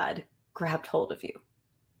way God grabbed hold of you.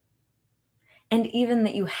 And even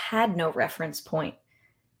that you had no reference point,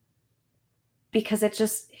 because it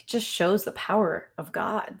just shows the power of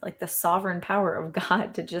God, like the sovereign power of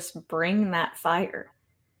God to just bring that fire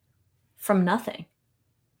from nothing,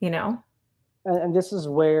 you know? And this is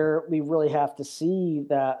where we really have to see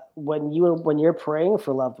that when you're praying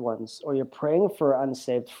for loved ones, or you're praying for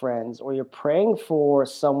unsaved friends, or you're praying for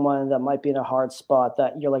someone that might be in a hard spot,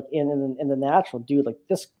 that you're like in the natural, dude, like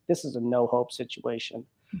this is a no hope situation.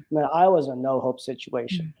 Man, I was a no hope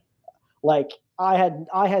situation. Mhm. Like, I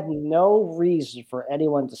had no reason for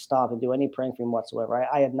anyone to stop and do any praying for me whatsoever.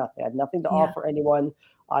 I had nothing. I had nothing to Yeah. offer anyone.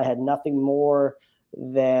 I had nothing more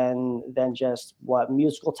than just what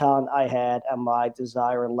musical talent I had and my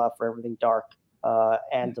desire and love for everything dark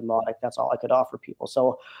and demonic. That's all I could offer people.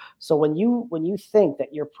 So when you think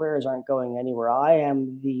that your prayers aren't going anywhere, I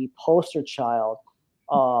am the poster child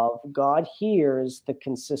of God hears the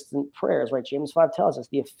consistent prayers, right? James 5 tells us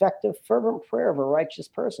the effective, fervent prayer of a righteous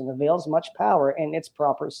person avails much power in its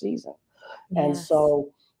proper season. And Yes.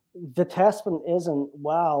 so the testament isn't,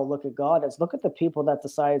 wow, look at God. It's, look at the people that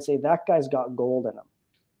decide to say, that guy's got gold in him. Yeah.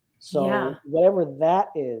 So whatever that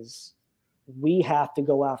is, we have to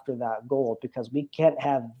go after that gold, because we can't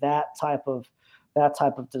have that type of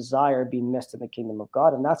desire be missed in the kingdom of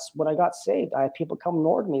God. And that's when I got saved. I had people come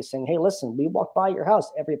north to me saying, hey, listen, we walked by your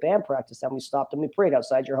house every band practice and we stopped and we prayed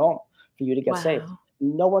outside your home for you to get saved. Wow.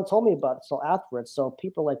 No one told me about it until afterwards. So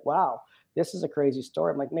people are like, wow, this is a crazy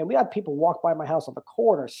story. I'm like, man, we had people walk by my house on the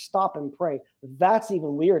corner, stop and pray. That's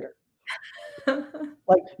even weirder.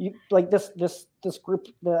 Like this group.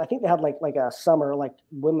 I think they had like a summer like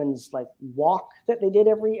women's like walk that they did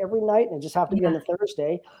every night, and it just happened to be on Yeah. the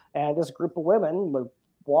Thursday. And this group of women would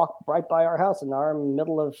walk right by our house in our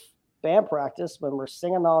middle of band practice when we're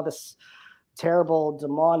singing all this terrible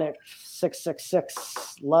demonic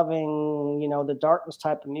 666 loving, the darkness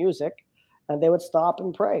type of music. And they would stop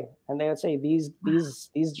and pray, and they would say, these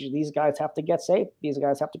guys have to get saved, these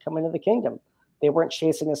guys have to come into the kingdom. They weren't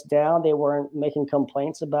chasing us down, they weren't making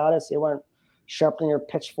complaints about us, they weren't sharpening their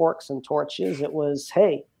pitchforks and torches. It was,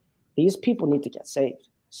 hey, these people need to get saved. Yeah.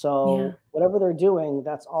 So whatever they're doing,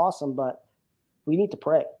 that's awesome, but we need to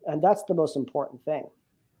pray. And that's the most important thing,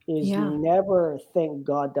 is you Yeah. never think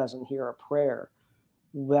God doesn't hear a prayer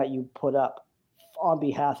that you put up on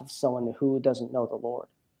behalf of someone who doesn't know the Lord.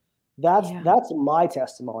 That's Yeah. that's my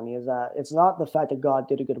testimony, is that it's not the fact that God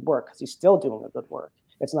did a good work, because he's still doing a good work.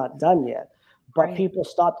 It's not done yet. But Right. people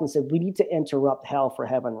stopped and said, we need to interrupt hell for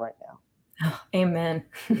heaven right now. Oh, amen.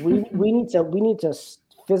 We need to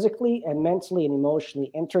physically and mentally and emotionally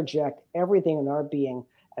interject everything in our being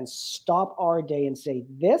and stop our day and say,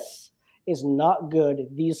 this is not good.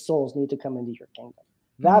 These souls need to come into your kingdom.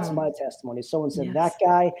 That's Mm, my testimony. Someone said, that yes.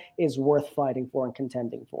 guy is worth fighting for and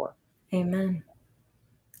contending for. Amen.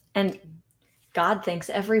 And God thinks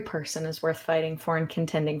every person is worth fighting for and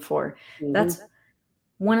contending for. Hmm. That's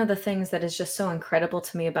one of the things that is just so incredible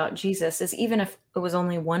to me about Jesus, is even if it was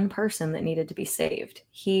only one person that needed to be saved,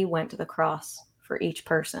 he went to the cross for each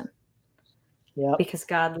person Yep. because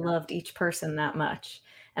God loved each person that much.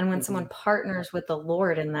 And when Hmm. someone partners with the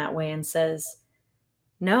Lord in that way and says,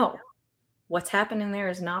 no, what's happening there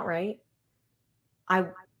is not right, I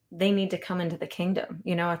they need to come into the kingdom.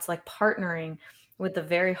 It's like partnering with the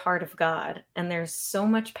very heart of God. And there's so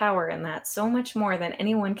much power in that, so much more than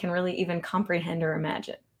anyone can really even comprehend or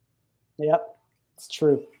imagine. Yep. It's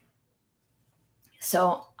true.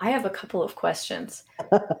 So I have a couple of questions.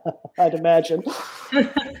 I'd imagine.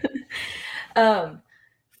 um,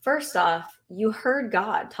 First off, you heard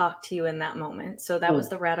God talk to you in that moment. So that was Mm,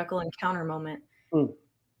 the radical encounter moment. mm.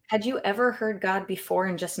 Had you ever heard God before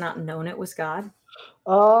and just not known it was God?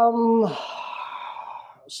 Um,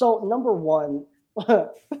 so number one,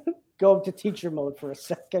 go to teacher mode for a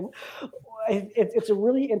second. It's a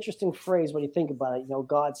really interesting phrase when you think about it.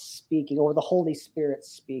 God's speaking, or the Holy Spirit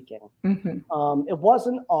speaking. Hmm. It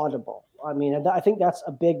wasn't audible. I mean, I think that's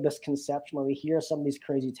a big misconception when we hear some of these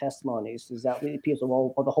crazy testimonies. Is that people say,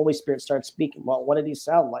 well, the Holy Spirit starts speaking. Well, what did he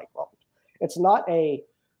sound like? Well, it's not a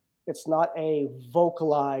it's not a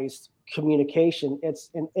vocalized communication. It's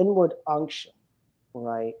an inward unction,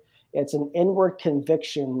 right? It's an inward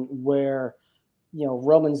conviction where,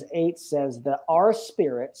 Romans 8 says that our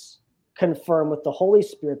spirits confirm with the Holy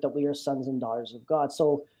Spirit that we are sons and daughters of God.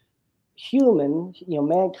 So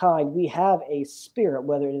mankind, we have a spirit,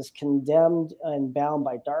 whether it is condemned and bound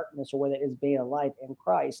by darkness or whether it is made alive in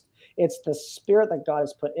Christ. It's the spirit that God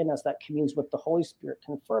has put in us that communes with the Holy Spirit,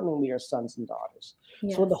 confirming we are sons and daughters.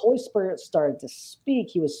 So when the Yes. Holy Spirit started to speak,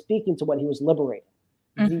 he was speaking to what he was liberating.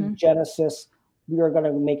 The Hmm. Genesis, we are going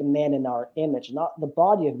to make man in our image, not the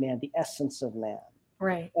body of man, the essence of man.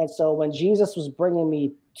 Right. And so when Jesus was bringing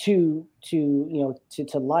me to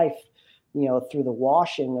life, through the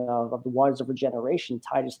washing of the waters of regeneration,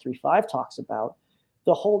 Titus 3:5 talks about,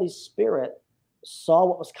 the Holy Spirit saw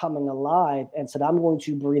what was coming alive and said, I'm going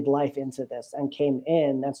to breathe life into this, and came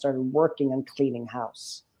in and started working and cleaning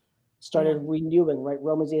house, started Yeah. renewing, right?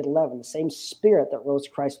 Romans 8:11, the same spirit that rose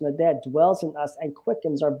Christ from the dead dwells in us and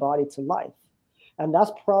quickens our body to life. And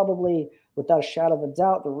that's probably, without a shadow of a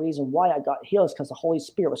doubt, the reason why I got healed, is because the Holy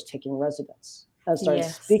Spirit was taking residence and started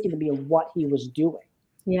Yes. speaking to me of what he was doing.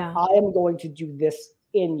 Yeah. I am going to do this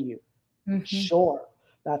in you. Hmm. Sure,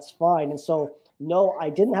 that's fine. And so, no,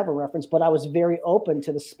 I didn't have a reference, but I was very open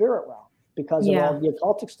to the spirit realm because of all Yeah. the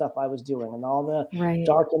occultic stuff I was doing and all the Right.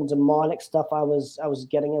 dark and demonic stuff I was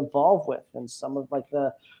getting involved with, and some of like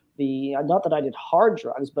the not that I did hard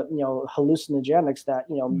drugs, but hallucinogenics that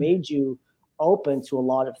Mm. made you open to a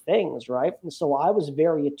lot of things, right? And so I was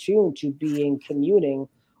very attuned to being communing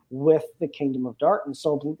with the kingdom of darkness.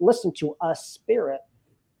 So listen to a spirit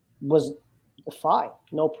was fine,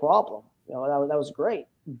 no problem. That was great.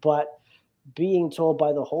 But being told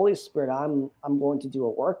by the Holy Spirit, I'm going to do a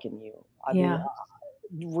work in you. I mean, Yeah.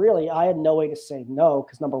 really, I had no way to say no,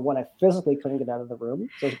 because number one, I physically couldn't get out of the room,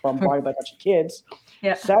 so I was bombarded by a bunch of kids.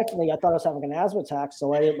 Yeah. Secondly, I thought I was having an asthma attack,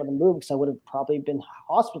 so I didn't want to move because I would have probably been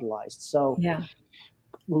hospitalized. So, Yeah.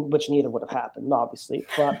 which neither would have happened, obviously.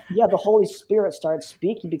 But yeah, the Holy Spirit started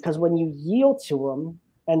speaking, because when you yield to Him,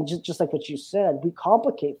 and just like what you said, we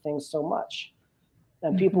complicate things so much.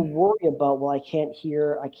 And people Mhm. worry about, well, I can't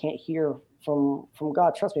hear from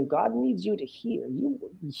God. Trust me, God needs you to hear. You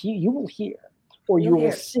will hear, or You'll you will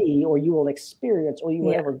hear. see, or you will experience, or you Yeah.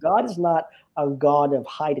 whatever. God is not a God of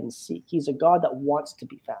hide and seek. He's a God that wants to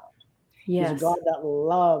be found. He's a God Yes. that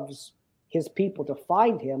loves his people to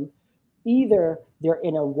find him. Either they're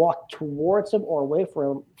in a walk towards him or away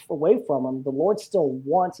from him. The Lord still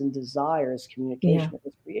wants and desires Yeah. communication with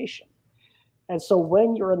his creation. And so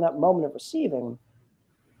when you're in that moment of receiving,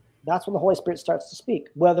 that's when the Holy Spirit starts to speak,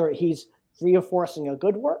 whether he's reinforcing a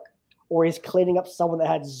good work or he's cleaning up someone that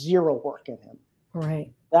had zero work in him.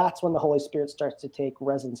 Right. That's when the Holy Spirit starts to take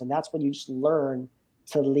residence. And that's when you just learn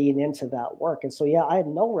to lean into that work. And so, yeah, I had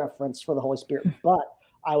no reference for the Holy Spirit, but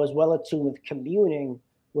I was well attuned with communing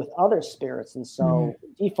with other spirits. And Mhm. so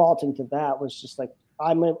defaulting to that was just like,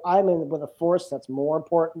 I'm in with a force that's more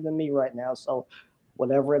important than me right now. So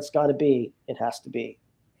whatever it's got to be, it has to be.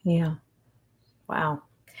 Yeah. Wow.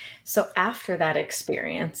 So after that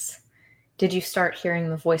experience, did you start hearing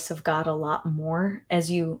the voice of God a lot more as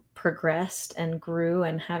you progressed and grew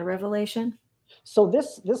and had revelation? So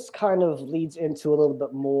this kind of leads into a little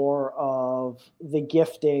bit more of the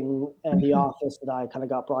gifting and the Mhm. office that I kind of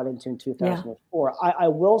got brought into in Yeah. 2004. I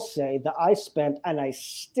will say that I spent and I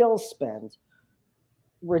still spend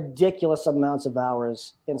ridiculous amounts of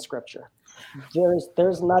hours in scripture.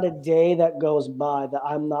 There's not a day that goes by that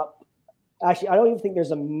I'm not. Actually, I don't even think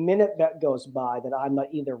there's a minute that goes by that I'm not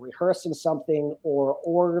either rehearsing something or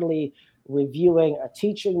orderly reviewing a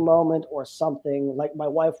teaching moment or something. Like my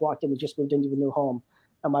wife walked in, we just moved into a new home,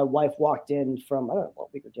 and my wife walked in from, I don't know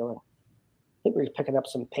what we were doing. I think we were picking up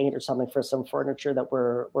some paint or something for some furniture that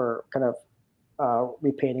we're kind of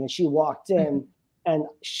repainting. And she walked Mhm. in and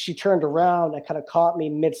she turned around and kind of caught me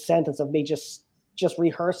mid sentence of me just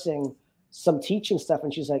rehearsing some teaching stuff.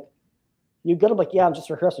 And she's like, "You good?" I'm like, "Yeah, I'm just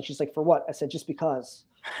rehearsing." She's like, "For what?" I said, "Just because."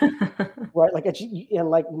 Right? Like, and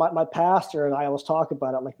like my pastor and I always talk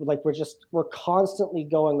about it. Like we're constantly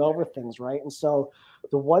going over things, right? And so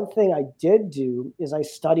the one thing I did do is I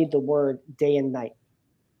studied the word day and night.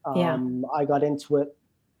 Yeah. I got into it.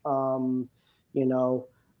 Um, you know,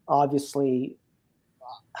 obviously,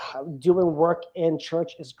 doing work in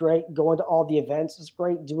church is great. Going to all the events is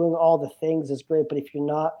great. Doing all the things is great. But if you're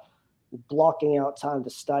not blocking out time to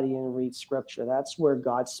study and read scripture, that's where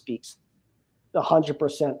God speaks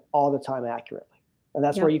 100% all the time accurately. And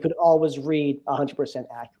that's where Yep. you could always read 100%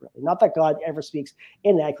 accurately. Not that God ever speaks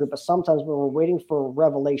inaccurate, but sometimes when we're waiting for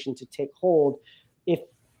revelation to take hold, if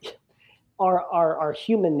our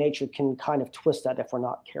human nature can kind of twist that if we're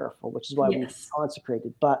not careful, which is why we need to be Yes.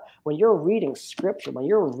 consecrated. But when you're reading scripture, when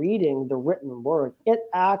you're reading the written word, it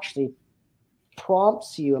actually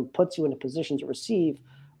prompts you and puts you in a position to receive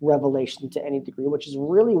revelation to any degree, which is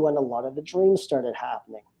really when a lot of the dreams started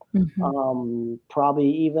happening. Mhm. Probably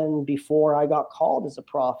even before I got called as a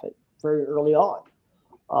prophet, very early on.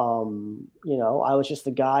 I was just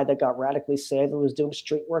the guy that got radically saved and was doing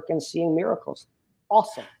street work and seeing miracles.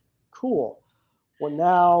 Awesome. Cool. Well,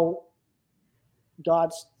 now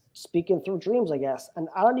God's speaking through dreams, I guess. And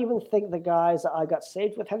I don't even think the guys that I got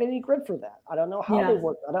saved with had any grid for that. I don't know how they Yeah.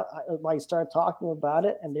 worked. I started talking about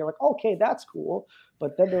it, and they're like, "Okay, that's cool."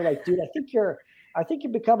 But then they're like, "Dude, I think you're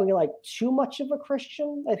becoming like too much of a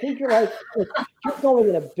Christian. I think you're like you're going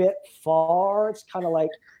in a bit far." It's kind of like,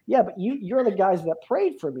 yeah, but you're the guys that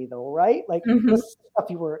prayed for me, though, right? Like Mhm. this stuff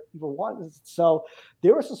you were wanting. So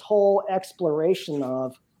there was this whole exploration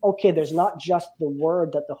of, okay, there's not just the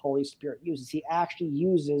word that the Holy Spirit uses. He actually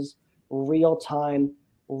uses real time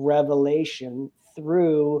revelation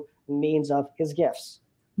through means of his gifts,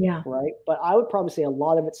 Yeah. right? But I would probably say a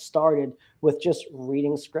lot of it started with just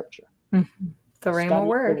reading scripture, Mhm. The Rhema studying the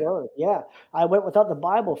word. word. Yeah. I went without the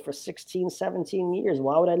Bible for 16, 17 years.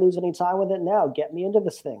 Why would I lose any time with it now? Get me into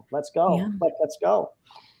this thing. Let's go. Yeah. Like, let's go.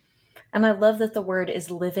 And I love that the word is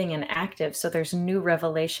living and active, so there's new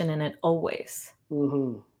revelation in it always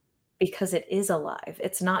Hmm. because it is alive.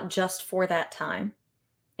 It's not just for that time,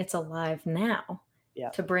 it's alive now Yeah.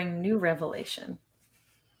 to bring new revelation.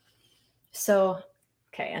 So,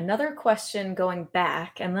 okay, another question going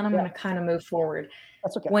back, and then I'm Yeah. going to kind of move forward.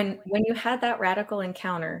 That's okay. When you had that radical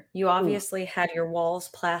encounter, you Mm. obviously had your walls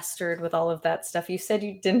plastered with all of that stuff. You said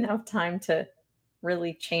you didn't have time to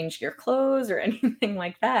really change your clothes or anything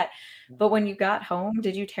like that. But when you got home,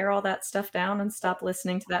 did you tear all that stuff down and stop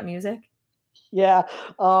listening to that music? Yeah,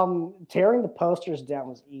 tearing the posters down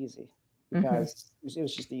was easy Mhm. because it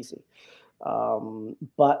was just easy.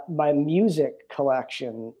 But my music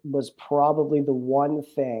collection was probably the one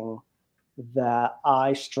thing that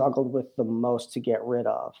I struggled with the most to get rid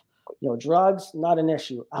of. Drugs, not an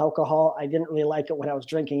issue. Alcohol, I didn't really like it when I was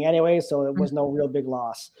drinking anyway, so it was Mhm. no real big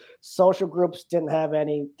loss. Social groups, didn't have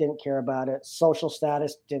any, didn't care about it. Social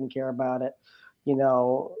status, didn't care about it. You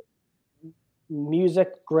know,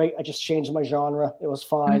 music, great. I just changed my genre. It was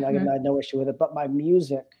fine. I Mhm. had no issue with it. But my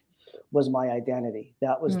music was my identity.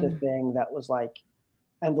 That was the Mm. thing that was like,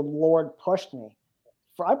 and the Lord pushed me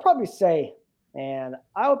for, I'd probably say, and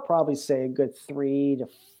I would probably say a good 3 to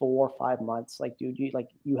 4 or 5 months. Like, dude,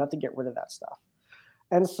 you have to get rid of that stuff.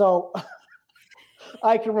 And so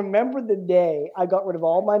I can remember the day I got rid of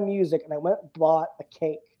all my music and I went and bought a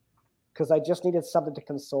cake because I just needed something to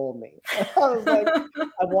console me. I was like,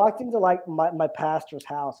 I walked into like my pastor's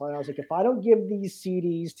house and I was like, if I don't give these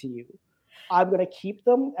CDs to you, I'm going to keep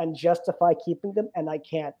them and justify keeping them. And I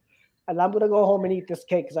can't. And I'm going to go home and eat this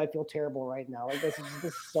cake because I feel terrible right now. Like this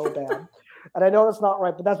is so bad. And I know that's not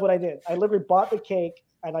right, but that's what I did. I literally bought the cake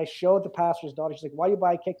and I showed the pastor's daughter. She's like, why you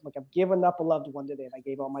buy a cake? I'm like, I've given up a loved one today. And I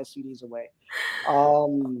gave all my CDs away.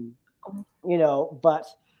 Um, but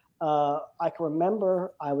I can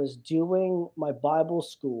remember I was doing my Bible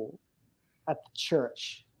school at the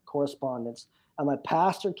church correspondence, and my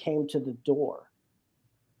pastor came to the door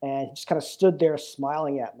and he just kind of stood there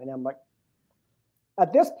smiling at me. And I'm like,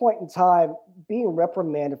 at this point in time, being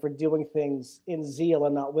reprimanded for doing things in zeal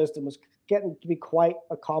and not wisdom was getting to be quite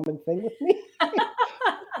a common thing with me.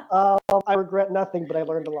 I regret nothing, but I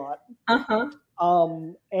learned a lot. Uh-huh.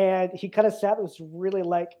 And he kind of sat there, was really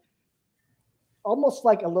like, almost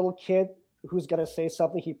like a little kid who's going to say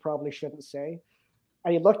something he probably shouldn't say.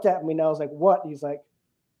 And he looked at me and I was like, what? And he's like,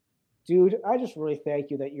 dude, I just really thank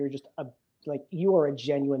you that you're just like, you are a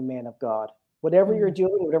genuine man of God. Whatever you're Mm.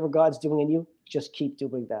 doing, whatever God's doing in you, just keep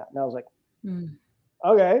doing that. And I was like, Mm.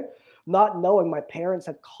 okay. Not knowing my parents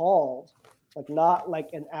had called, like not like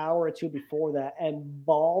an hour or two before that, and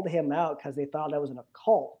bawled him out because they thought I was in a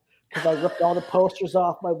cult. Because I ripped all the posters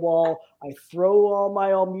off my wall, I threw all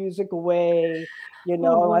my old music away.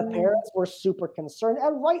 Oh, My wow. parents were super concerned,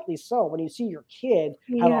 and rightly so. When you see your kid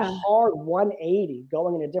have a Yeah. hard 180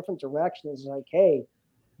 going in a different direction, it's like, hey,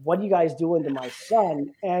 what are you guys doing to my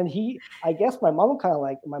son? And I guess my mom kind of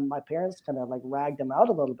like, my parents kind of like ragged him out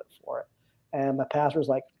a little bit for it. And my pastor was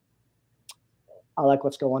like, I like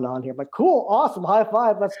what's going on here. I'm like, cool, awesome, high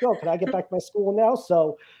five, let's go. Can I get back to my school now?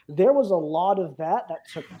 So there was a lot of that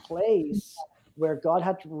took place where God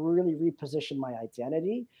had to really reposition my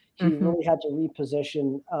identity. He Mhm. really had to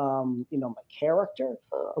reposition, my character,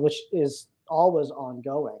 which is always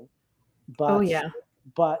ongoing. Oh, But yeah.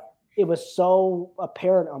 but it was so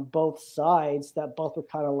apparent on both sides that both were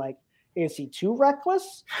kind of like, is he too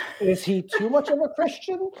reckless? Is he too much of a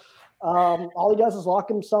Christian? All he does is lock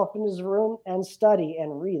himself in his room and study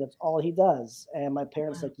and read. That's all he does. And my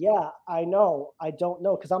parents like, yeah, I know. I don't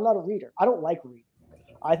know because I'm not a reader. I don't like reading.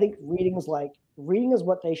 I think reading is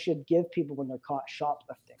what they should give people when they're caught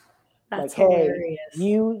shoplifting. Like, That's hey, hilarious.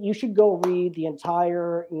 you should go read the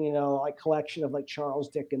entire, like collection of like Charles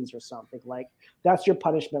Dickens or something. Like that's your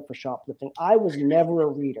punishment for shoplifting. I was never a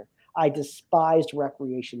reader. I despised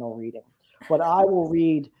recreational reading. But I will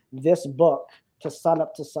read this book to sun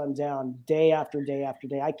up to sundown, day after day after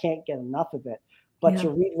day. I can't get enough of it. But Yeah. to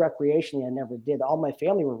read recreationally, I never did. All my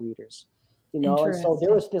family were readers, and so there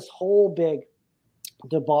Interesting. was this whole big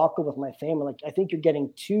debacle with my family. Like, I think you're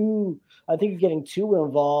getting too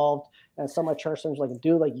involved. And some of my church members like,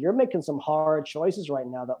 dude, like you're making some hard choices right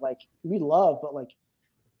now that like we love, but like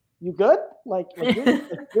you good?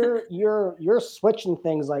 You're switching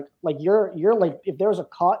things like you're like if there's a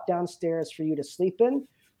cot downstairs for you to sleep in,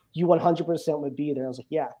 you 100% would be there. I was like,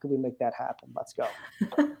 yeah, could we make that happen? Let's go.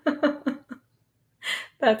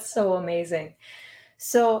 That's so amazing.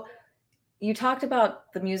 So, you talked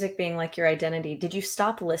about the music being like your identity. Did you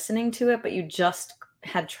stop listening to it, but you just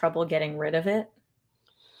had trouble getting rid of it?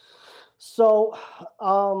 So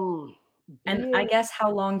um And I being guess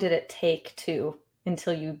how long did it take to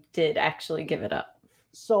until you did actually give it up?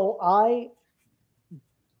 so I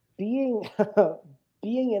being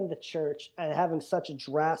being in the church and having such a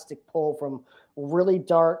drastic pull from really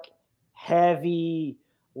dark, heavy,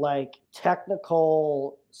 like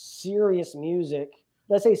technical, serious music.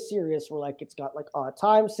 Let's say serious, where like it's got like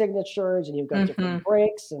time signatures and you've got different Mhm.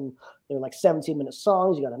 breaks and they're like 17-minute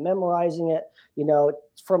songs. You got to memorizing it.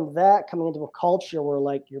 From that coming into a culture where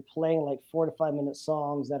like you're playing like 4 to 5 minute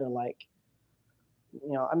songs that are like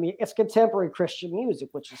I mean, it's contemporary Christian music,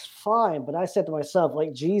 which is fine. But I said to myself,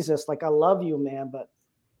 like, Jesus, like, I love you, man, but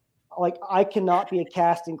like, I cannot be a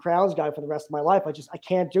casting crowns guy for the rest of my life. I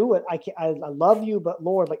can't do it. I can't, I love you, but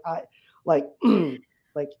Lord, like, like,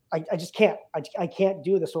 I just can't, I can't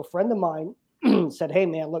do this. So a friend of mine said, "Hey,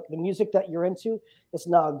 man, look, the music that you're into, it's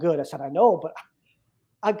not good." I said, "I know, but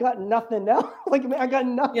I got nothing else. Like, man, I got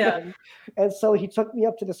Yeah. nothing." And so he took me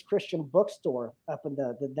up to this Christian bookstore up in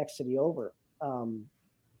the next city over.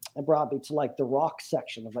 And brought me to like the rock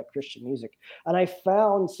section of like Christian music. And I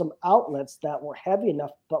found some outlets that were heavy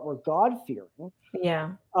enough, but were God fearing,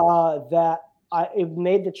 Yeah. that it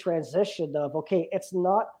made the transition of, okay, it's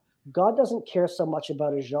not, God doesn't care so much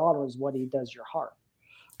about a genre as what he does your heart,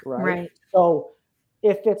 right? Right. So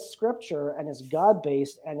if it's scripture and it's God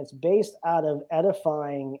based and it's based out of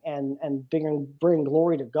edifying and bringing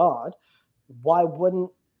glory to God, why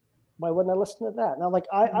wouldn't I listen to that? Now, like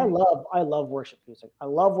Right. I love worship music. I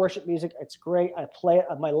love worship music. It's great. I play it.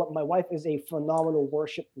 My wife is a phenomenal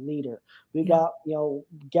worship leader. We Yeah. got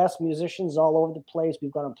guest musicians all over the place.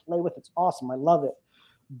 We've got to play with. It's awesome. I love it.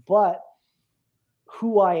 But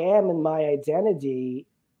who I am and my identity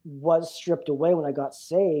was stripped away when I got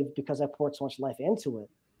saved because I poured so much life into it.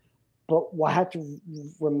 But what I have to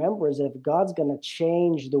remember is that if God's going to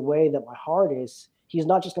change the way that my heart is, He's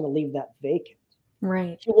not just going to leave that vacant.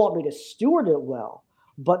 Right. He want me to steward it well,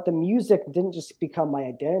 but the music didn't just become my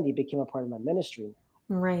identity, it became a part of my ministry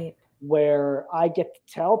Right. where I get to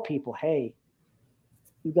tell people, hey,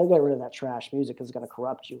 you gotta get rid of that trash music because it's gonna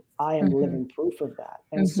corrupt you. I am Mhm. living proof of that.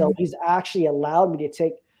 And so Mhm. he's actually allowed me to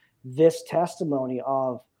take this testimony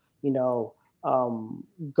of, you know,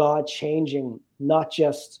 God changing not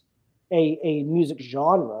just a music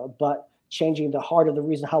genre, but changing the heart of the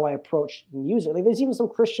reason how I approach music. Like there's even some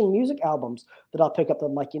Christian music albums that I'll pick up that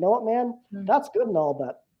I'm like, you know what, man, Mm. that's good and all,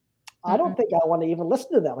 but I don't Mm-mm. think I want to even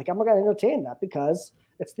listen to that. Like I'm not gonna entertain that because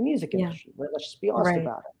it's the music Yeah. industry, right? Let's just be honest Right.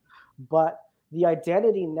 about it. But the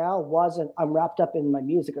identity now wasn't I'm wrapped up in my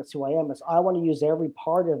music. That's who I am. It's I want to use every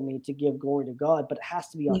part of me to give glory to God, but it has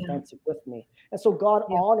to be Yeah. authentic with me. And so God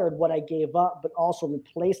Yeah. honored what I gave up, but also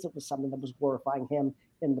replaced it with something that was glorifying Him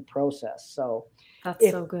in the process. So That's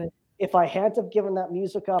if so good. if I hadn't have given that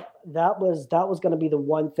music up, that was going to be the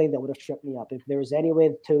one thing that would have tripped me up. If there was any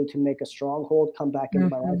way to make a stronghold come back into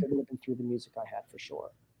my life, Mhm. it would have been through the music I had for sure.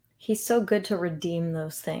 He's so good to redeem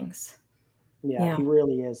those things. Yeah, Yeah. he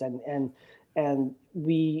really is, and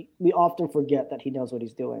we often forget that he knows what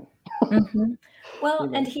he's doing. Mhm. Well,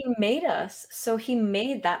 You and know, he made us, so he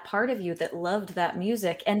made that part of you that loved that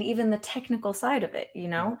music and even the technical side of it, you yeah,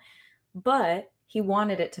 know? But he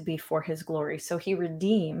wanted it to be for his glory, so he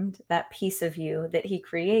redeemed that piece of you that he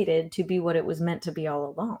created to be what it was meant to be all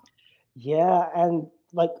along. yeah, and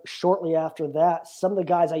like shortly after that, some of the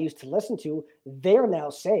guys I used to listen to, they're now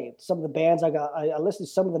saved. Some of the bands I listened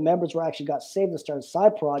to, some of the members were actually got saved and started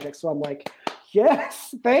side projects. So I'm like,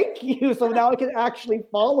 yes, thank you. So now I can actually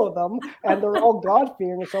follow them, and they're all God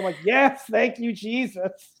fearing. So I'm like, yes, thank you,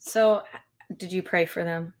 Jesus. So, did you pray for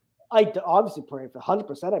them? Obviously prayed for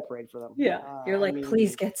 100%. I prayed for them. Yeah. You're I like,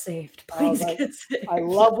 "Please mean, get saved. I was Please like, get I saved."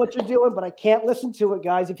 love what you're doing, but I can't listen to it,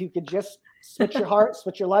 guys. If you could just switch your heart,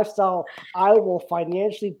 switch your lifestyle, I will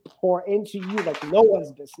financially pour into you like no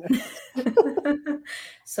one's business.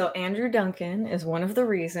 So, Andrew Duncan is one of the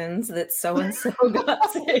reasons that so and so got I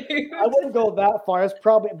saved. wouldn't go that far. It's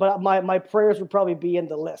probably, but my prayers would probably be in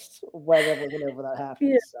the list whenever that Yeah.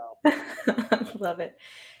 happens. So I love it.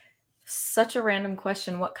 Such a random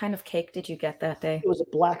question. What kind of cake did you get that day? it was a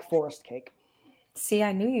Black Forest cake. See,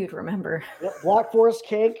 I knew you'd remember. Yep, Black Forest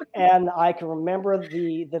cake, and I can remember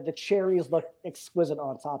the cherries looked exquisite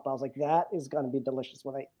on top. I was like, that is going to be delicious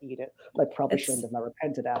when I eat it. I probably shouldn't It's have. I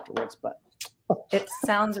repented afterwards, but it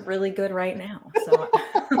sounds really good right now. So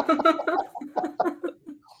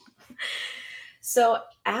So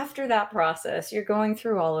after that process, you're going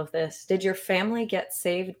through all of this. Did your family get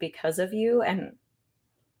saved because of you?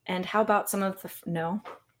 And how about some of the no?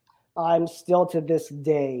 I'm still to this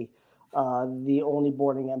day the only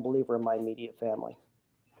born again believer in my immediate family.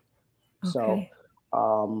 So Okay.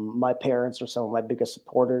 my parents are some of my biggest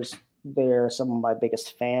supporters. They're some of my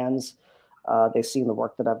biggest fans. They've seen the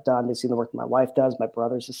work that I've done. They've seen the work that my wife does. My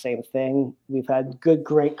brother's the same thing. We've had good,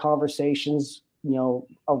 great conversations,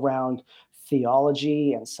 around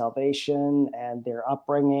theology and salvation and their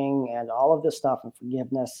upbringing and all of this stuff and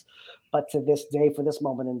forgiveness. But to this day, for this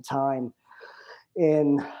moment in time,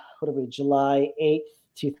 in what are we, July 8th,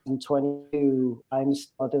 2022, I'm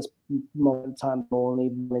still at this moment in time the only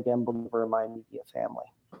born again believer in my immediate family.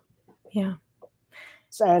 Yeah,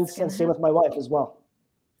 And, it's and gonna same happen. with my wife as well.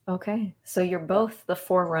 Okay. So you're Yeah. both the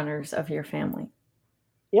forerunners of your family.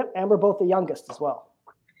 Yep. And we're both the youngest as well.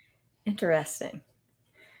 Interesting.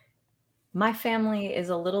 My family is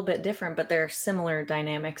a little bit different, but there are similar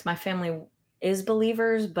dynamics. My family is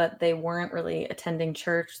believers, but they weren't really attending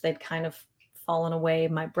church. They'd kind of fallen away.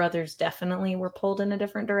 My brothers definitely were pulled in a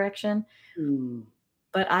different direction. Mm.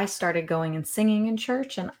 But I started going and singing in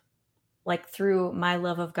church, and like through my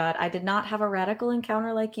love of God, I did not have a radical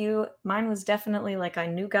encounter like you. Mine was definitely like I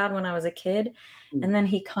knew God when I was a kid, and Mm. then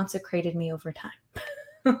he consecrated me over time.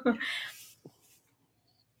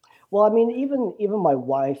 Well, I mean, even my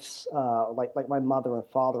wife's like my mother and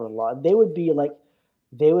father-in-law, they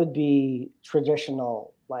would be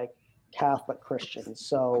traditional like Catholic Christians.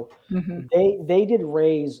 So Mhm. they did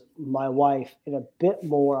raise my wife in a bit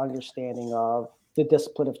more understanding of the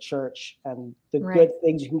discipline of church and the good Right.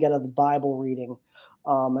 things you can get out of the Bible reading.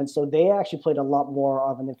 And so they actually played a lot more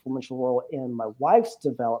of an influential role in my wife's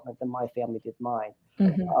development than my family did mine.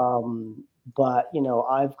 Mhm. Um, but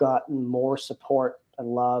I've gotten more support and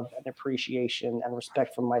love and appreciation and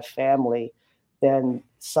respect from my family than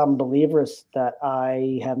some believers that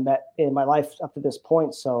I have met in my life up to this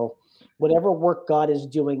point. So whatever work God is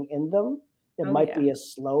doing in them, it Oh, might yeah. be a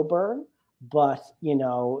slow burn, but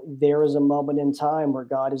there is a moment in time where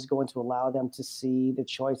God is going to allow them to see the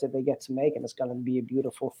choice that they get to make, and it's going to be a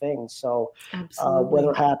beautiful thing. So whether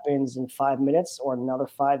Absolutely. it happens in 5 minutes or another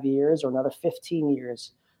 5 years or another 15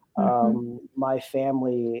 years, Mhm. my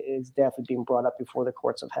family is definitely being brought up before the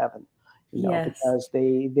courts of heaven, Yes. because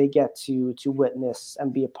they get to witness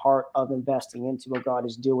and be a part of investing into what God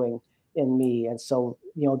is doing in me. And so,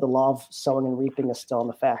 the law of sowing and reaping is still in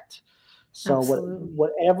effect. So Absolutely.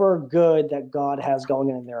 whatever good that God has going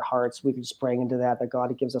in their hearts, we can just pray into that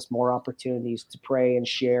God gives us more opportunities to pray and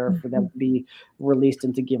share for them Mhm. to be released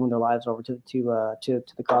into giving their lives over to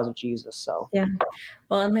the cause of Jesus. So, Yeah.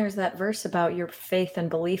 Well, and there's that verse about your faith and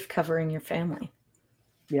belief covering your family.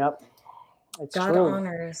 yep, it's God true.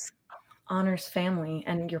 honors family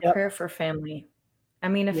and your Yep, prayer for family. I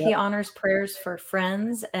mean, if he yep, honors prayers for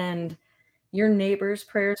friends and your neighbors'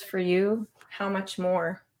 prayers for you, how much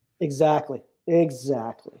more? exactly,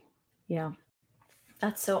 exactly. Yeah,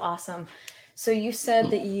 that's so awesome. So you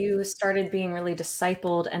said that you started being really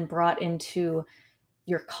discipled and brought into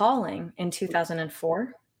your calling in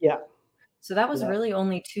 2004. Yeah, So that was yeah. really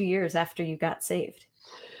only 2 years after you got saved.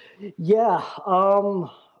 Yeah.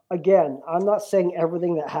 Again, I'm not saying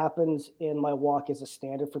everything that happens in my walk is a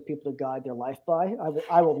standard for people to guide their life by.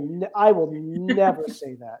 I will never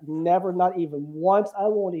say that. Never, not even once. I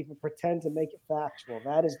won't even pretend to make it factual.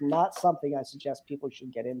 That is not something I suggest people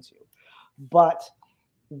should get into. But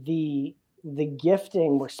the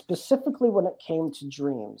gifting, where specifically when it came to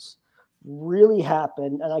dreams, really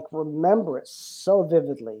happened, and I can remember it so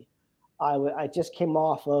vividly. I just came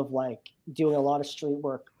off of like doing a lot of street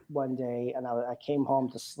work one day, and I came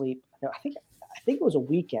home to sleep. I think it was a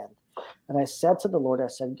weekend, and I said to the Lord, I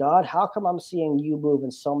said, God, how come I'm seeing you move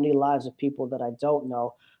in so many lives of people that I don't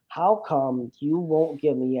know? How come you won't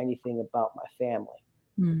give me anything about my family?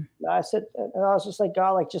 Mm. And I said, and I was just like,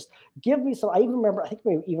 God, like, just give me some. I even remember, I think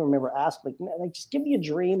I even remember asking, like, "Man, like, just give me a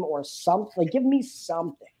dream or something. Like, give me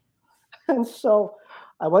something." And so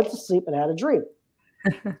I went to sleep and had a dream.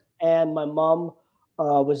 And my mom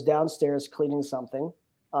was downstairs cleaning something,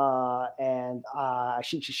 and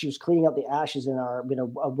she was cleaning out the ashes in our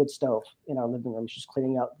a wood stove in our living room. She was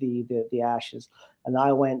cleaning out the ashes, and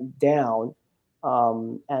I went down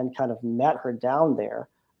and kind of met her down there,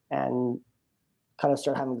 and kind of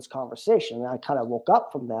started having this conversation. And I kind of woke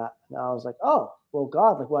up from that, and I was like, "Oh, well,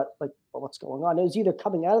 God, what's going on?" It was either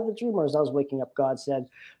coming out of the dream or as I was waking up, God said,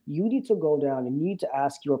 "You need to go down and you need to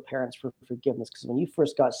ask your parents for forgiveness because when you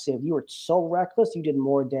first got saved, you were so reckless, you did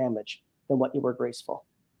more damage than what you were graceful."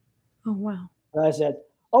 Oh, wow. And I said,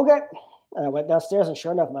 "Okay." And I went downstairs, and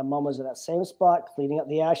sure enough, my mom was in that same spot cleaning up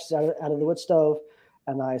the ashes out of the wood stove.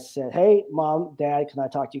 And I said, "Hey, mom, dad, can I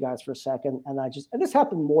talk to you guys for a second?" And this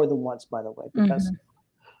happened more than once, by the way, because Mhm.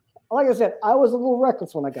 like I said, I was a little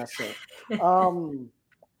reckless when I got saved. Um,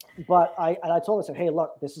 but I told him, I said, "Hey,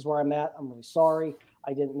 look, this is where I'm at. I'm really sorry.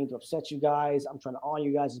 I didn't mean to upset you guys. I'm trying to honor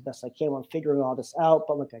you guys as best I can. I'm figuring all this out.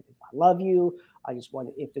 But look, I love you. I just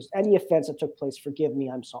wanted, if there's any offense that took place, forgive me.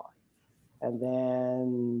 I'm sorry." And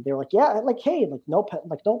then they were like, "Yeah, like, hey, like no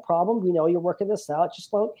problem. We know you're working this out.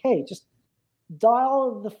 Just like, hey, just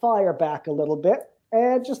dial the fire back a little bit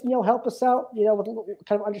and just help us out, with a little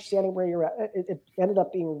kind of understanding where you're at." It ended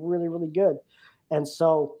up being really, really good. And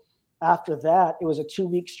so after that, it was a 2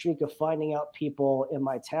 week streak of finding out people in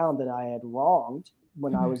my town that I had wronged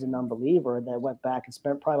when I Mhm. was an unbeliever. And I went back and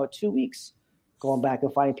spent probably about 2 weeks going back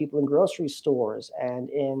and finding people in grocery stores and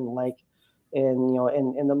in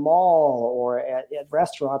the mall or at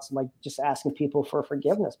restaurants, and like just asking people for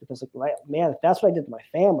forgiveness, because like, man, if that's what I did to my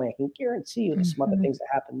family, I can guarantee you there's some other Mhm. things that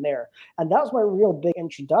happened there. And that was my real big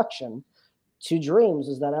introduction two dreams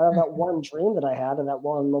is that out of that one dream that I had and that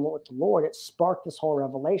one moment with the Lord, it sparked this whole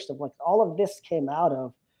revelation of like all of this came out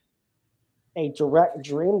of a direct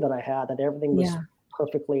dream that I had, that everything was Yeah.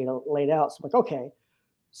 perfectly laid out. So I'm like, okay,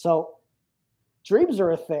 so dreams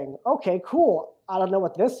are a thing. Okay, cool. I don't know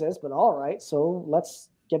what this is, but all right. So let's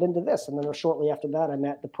get into this. And then shortly after that, I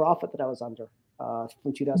met the prophet that I was under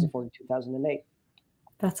from 2004 to 2008.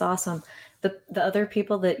 That's awesome. The other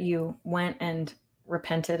people that you went and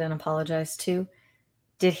repented and apologized to,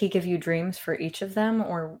 did he give you dreams for each of them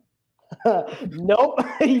or Nope,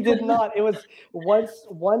 he did not. It was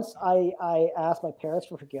once I asked my parents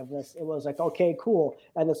for forgiveness, it was like, okay, cool.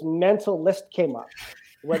 And this mental list came up.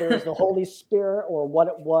 Whether it was the Holy Spirit or what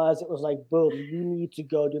it was like, boom, you need to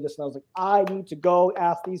go do this. And I was like, I need to go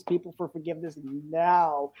ask these people for forgiveness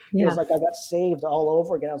now. It was Yeah. like I got saved all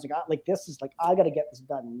over again. I was like, this is like, I got to get this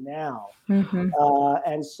done now. Mhm.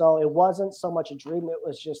 And so it wasn't so much a dream. It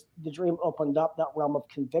was just the dream opened up that realm of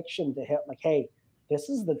conviction to hit like, hey, this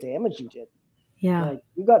is the damage you did. Yeah. Like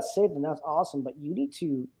you got saved and that's awesome, but you need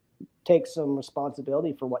to take some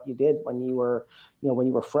responsibility for what you did when you were, when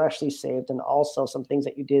you were freshly saved, and also some things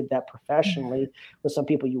that you did that professionally with some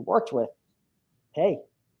people you worked with. Hey,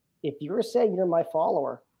 if you're saying you're my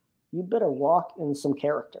follower, you better walk in some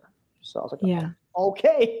character. So I was like, Yeah.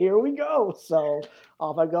 okay, here we go. So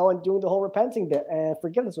off I go and doing the whole repenting bit and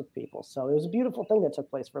forgiveness with people. So it was a beautiful thing that took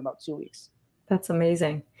place for about 2 weeks. That's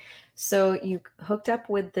amazing. So you hooked up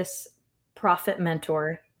with this prophet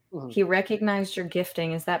mentor. Mhm. He recognized your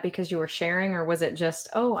gifting. Is that because you were sharing, or was it just,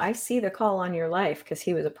 oh, I see the call on your life because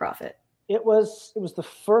he was a prophet? It was the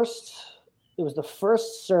first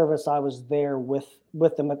service I was there with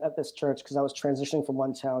them at this church, because I was transitioning from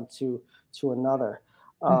one town to another.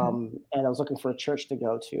 Mhm. And I was looking for a church to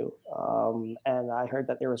go to. And I heard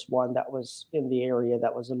that there was one that was in the area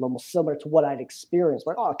that was a little similar to what I'd experienced.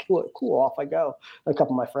 Like, oh, cool, cool, off I go. A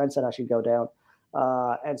couple of my friends said I should go down.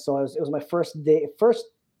 And so it was my first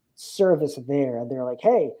service there. And they're like,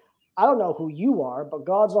 hey, I don't know who you are, but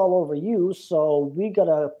God's all over you. So we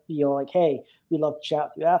gotta, like, hey, we love to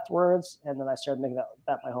chat with you afterwards. And then I started making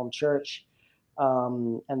that my home church.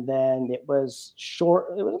 And then it was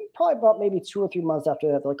short. It was probably about maybe 2 or 3 months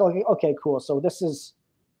after that. They're like, okay, cool. So this is,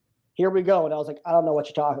 here we go. And I was like, I don't know what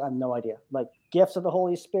you're talking. I have no idea. Like gifts of the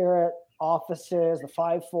Holy Spirit, offices, the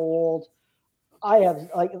fivefold.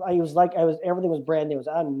 Everything was brand new.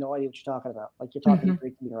 I have no idea what you're talking about. Like you're talking Mhm.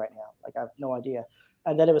 Greek to me right now. Like I have no idea.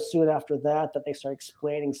 And then it was soon after that they started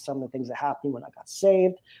explaining some of the things that happened when I got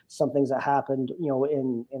saved, some things that happened,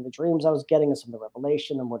 in the dreams I was getting, and some of the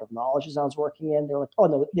revelation and word of knowledge as I was working in. They're like, oh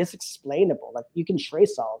no, Yeah. it's explainable. Like you can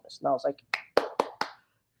trace all of this. And I was like,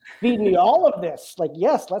 feed me all of this. Like,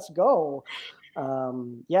 yes, let's go.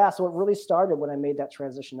 So it really started when I made that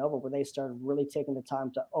transition over, where they started really taking the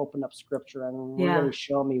time to open up scripture and really Yeah.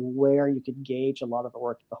 show me where you could gauge a lot of the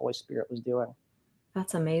work that the Holy Spirit was doing.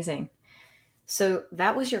 That's amazing. So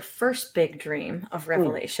that was your first big dream of Mm,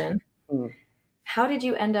 revelation. mm. How did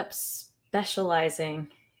you end up specializing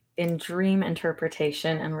in dream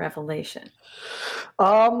interpretation and revelation?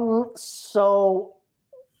 So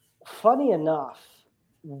funny enough,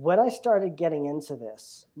 when I started getting into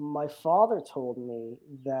this, my father told me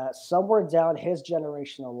that somewhere down his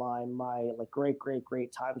generational line, my like great great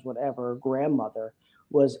great times whatever grandmother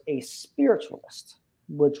was a spiritualist,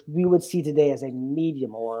 which we would see today as a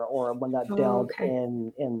medium, or one that Oh, delved okay.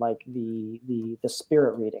 in like the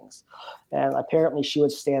spirit readings. And apparently she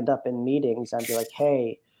would stand up in meetings and be like,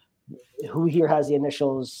 hey, who here has the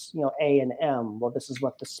initials, A and M? Well, this is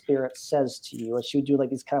what the spirit says to you. And she would do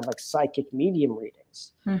like these kind of like psychic medium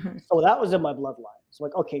readings. Mhm. So that was in my bloodline. So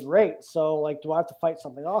like, okay, great. So like, do I have to fight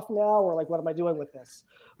something off now, or like, what am I doing with this?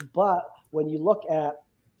 But when you look at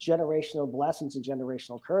generational blessings and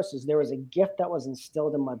generational curses, there was a gift that was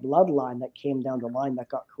instilled in my bloodline that came down the line that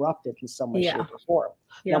got corrupted in some way, Yeah. shape, or form.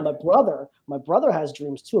 Now, Yeah. my brother has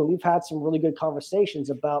dreams too, and we've had some really good conversations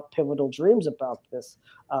about pivotal dreams about this.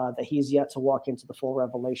 That he's yet to walk into the full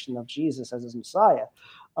revelation of Jesus as his Messiah,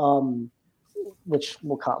 um, which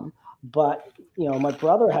will come. But my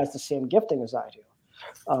brother has the same gifting as I do.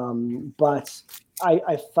 But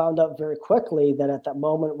I found out very quickly that at that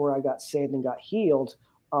moment where I got saved and got healed,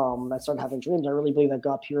 I started having dreams. I really believe that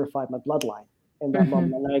God purified my bloodline in that Mhm.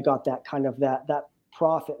 moment, and then I got that kind of that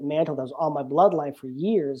prophet mantle that was on my bloodline for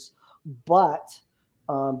years. But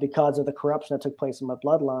because of the corruption that took place in my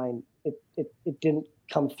bloodline, it didn't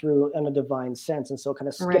come through in a divine sense, and so it kind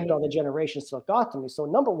of skipped Right. all the generations till it got to me. So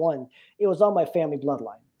number one, it was on my family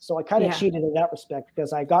bloodline. So I kind of Yeah. cheated in that respect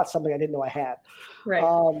because I got something I didn't know I had, Right.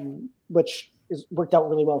 which is worked out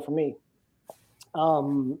really well for me.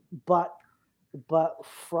 Um, but but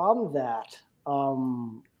from that,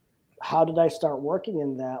 Um, how did I start working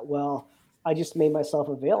in that? Well, I just made myself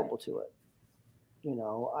available to it.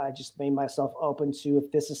 I just made myself open to,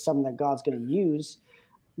 if this is something that God's going to use.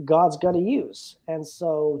 And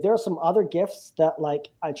so there are some other gifts that like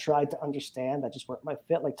I tried to understand that just weren't my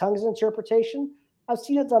fit, like tongues interpretation. I've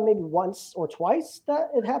seen it done maybe once or twice that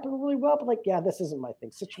it happened really well, but like, yeah, this isn't my thing.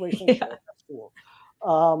 Situational, Yeah. sure, that's cool.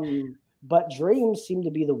 But dreams seem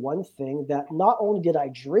to be the one thing that not only did I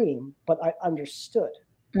dream, but I understood.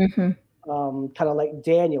 Hmm. Kind of like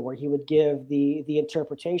Daniel, where he would give the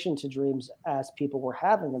interpretation to dreams as people were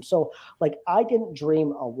having them. So, like, I didn't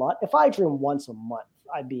dream a lot. If I dream once a month,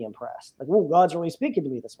 I'd be impressed. Like, oh, God's really speaking to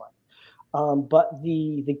me this month. But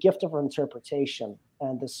the gift of interpretation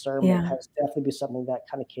and discernment Yeah. has definitely been something that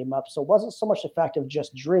kind of came up. So it wasn't so much the fact of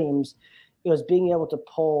just dreams; it was being able to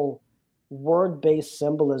pull word-based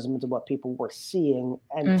symbolism into what people were seeing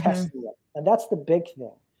and Hmm. testing it. And that's the big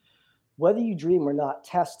thing. Whether you dream or not,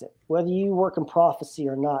 test it. Whether you work in prophecy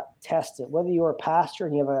or not, test it. Whether you're a pastor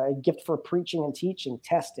and you have a gift for preaching and teaching,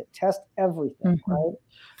 test it. Test everything, Hmm. right?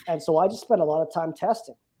 And so I just spent a lot of time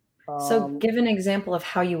testing. So Um, give an example of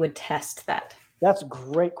how you would test that. that's a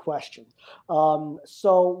great question.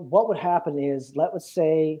 So what would happen is, let's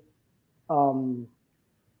say um,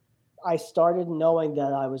 I started knowing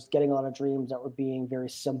that I was getting a lot of dreams that were being very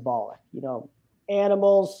symbolic,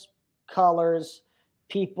 animals, colors,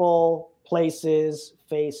 people, places,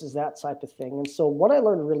 faces, that type of thing. And so what I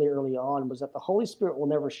learned really early on was that the Holy Spirit will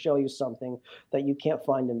never show you something that you can't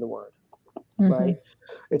find in the Word, Hmm. right?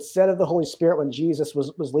 It said of the Holy Spirit when Jesus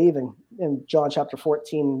was leaving in John chapter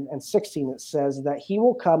 14 and 16, it says that he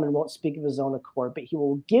will come and won't speak of his own accord, but he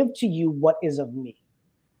will give to you what is of me,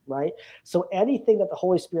 right? So anything that the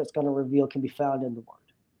Holy Spirit's going to reveal can be found in the Word.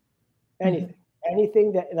 Hmm. Anything.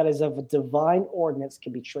 Anything that is of a divine ordinance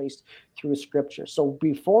can be traced through Scripture. So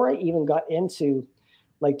before I even got into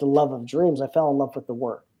like the love of dreams, I fell in love with the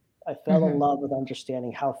Word. I fell in Hmm. love with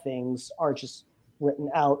understanding how things are just written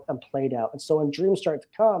out and played out. And so when dreams start to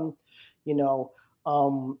come, you know,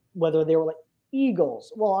 whether they were like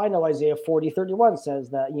eagles. Well, I know Isaiah 40:31 says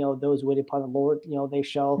that, those who wait upon the Lord, they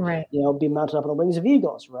shall, Right. be mounted up on the wings of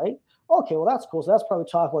eagles, right? Okay, well, that's cool. So that's probably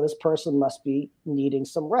talking about this person must be needing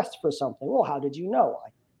some rest for something. Well, how did you know? I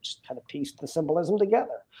just kind of pieced the symbolism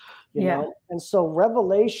together, Yeah. And so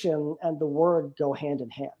revelation and the word go hand in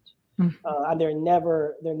hand, and they're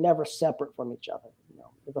never separate from each other.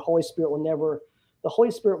 The Holy Spirit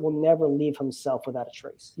will never leave Himself without a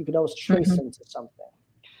trace. You can always trace Hmm. Him to something,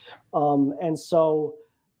 and so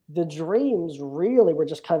the dreams really were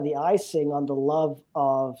just kind of the icing on the love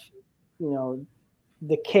of, you know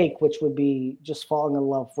the cake, which would be just falling in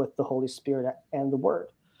love with the Holy Spirit and the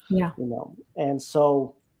Word, Yeah. And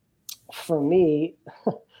so for me,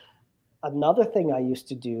 another thing I used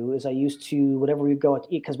to do is I used to, whenever we go out to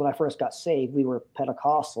eat, because when I first got saved, we were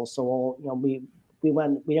Pentecostal, so we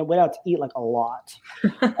went out to eat like a lot,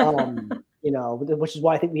 which is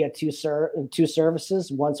why I think we had two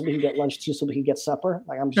services, one so we can get lunch, two so we can get supper.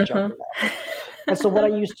 Like, I'm just Uh-huh. joking now. And so what I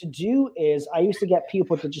used to do is I used to get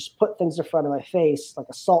people to just put things in front of my face, like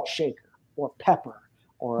a salt shaker or pepper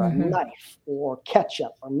or a Hmm. knife or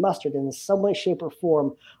ketchup or mustard. And in some way, shape, or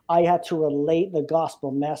form, I had to relate the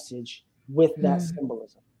gospel message with that Mm.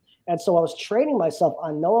 symbolism. And so I was training myself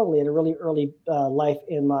unknowingly at a really early life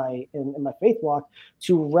in my faith walk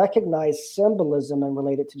to recognize symbolism and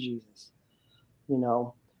relate it to Jesus. You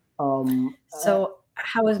know, um, uh, So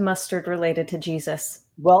how is mustard related to Jesus?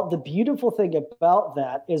 Well, the beautiful thing about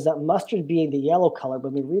that is that mustard being the yellow color,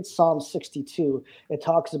 when we read Psalm 62, it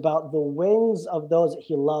talks about the wings of those that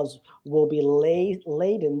he loves will be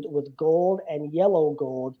laden with gold and yellow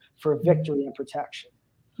gold for victory and protection,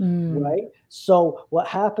 Mm. right? So what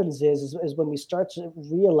happens is when we start to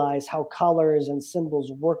realize how colors and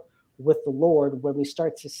symbols work with the Lord, when we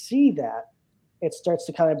start to see that, it starts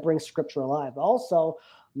to kind of bring scripture alive. Also,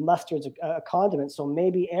 mustard's a condiment, so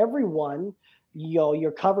maybe everyone,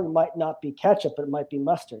 your covering might not be ketchup, but it might be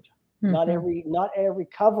mustard. Not Hmm. every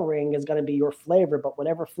covering is going to be your flavor, but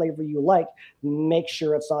whatever flavor you like, make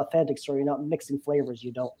sure it's authentic, so you're not mixing flavors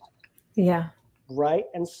you don't like, Yeah. right?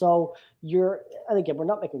 And so and again, we're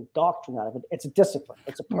not making doctrine out of it. It's a discipline.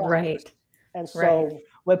 It's a practice. Right. And Right. so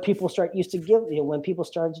when people started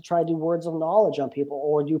to try to do words of knowledge on people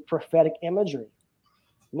or do prophetic imagery,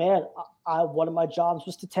 man, one of my jobs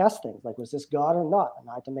was to test things like, was this God or not? And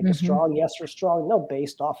I had to make a Hmm. strong yes or strong no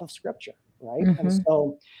based off of scripture, right? And Hmm.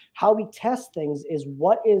 so how we test things is,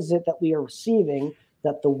 what is it that we are receiving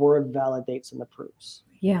that the word validates and approves?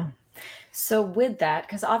 Yeah. So, with that,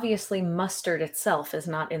 because obviously mustard itself is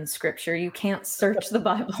not in scripture, you can't search the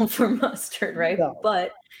Bible for mustard, right? No.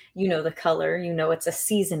 But you know the color, you know it's a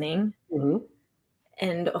seasoning Hmm.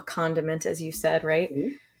 and a condiment, as you said, right?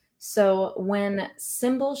 Hmm. So, when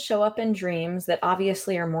symbols show up in dreams that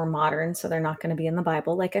obviously are more modern, so they're not going to be in the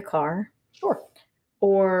Bible, like a car, Sure.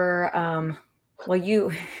 or, well,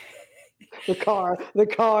 you, The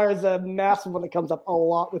car is a massive one that comes up a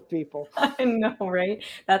lot with people. I know, right?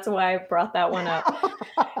 That's why I brought that one up.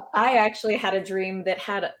 I actually had a dream that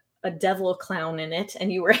had a devil clown in it,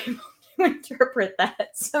 and you were able to interpret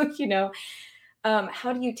that. So,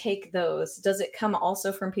 how do you take those? Does it come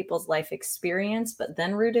also from people's life experience, but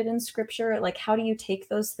then rooted in scripture? Like, how do you take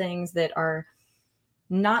those things that are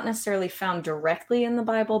not necessarily found directly in the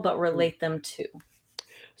Bible, but relate them to?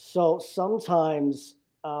 So sometimes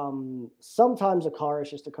a car is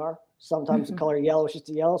just a car. Sometimes the Mhm, color yellow is just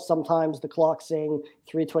a yellow. Sometimes the clock saying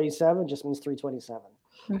 327 just means 327.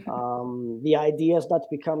 mhm, The idea is not to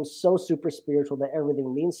become so super spiritual that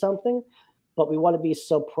everything means something, but we want to be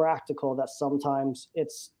so practical that sometimes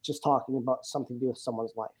it's just talking about something to do with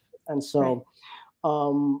someone's life. And right. so,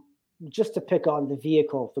 um, just to pick on the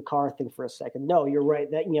vehicle, the car thing for a second. No, you're right.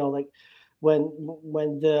 That like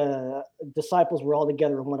when the disciples were all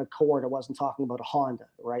together in one accord, it wasn't talking about a Honda,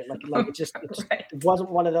 right? Like it Right. wasn't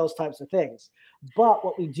one of those types of things. But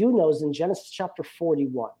what we do know is in Genesis chapter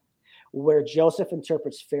 41, where Joseph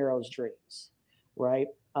interprets Pharaoh's dreams, right?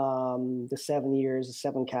 The 7 years, the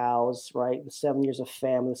seven cows, right? The 7 years of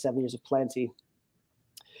famine, the 7 years of plenty.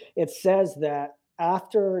 It says that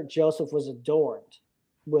after Joseph was adorned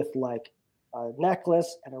with like a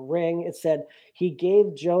necklace and a ring, it said he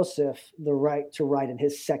gave Joseph the right to ride in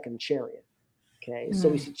his second chariot. Okay, so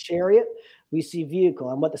we Mm, see chariot, we see vehicle,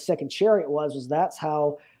 and what the second chariot was that's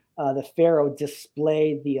how the Pharaoh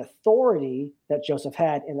displayed the authority that Joseph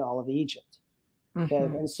had in all of Egypt. Okay,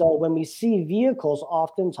 mhm, and so when we see vehicles,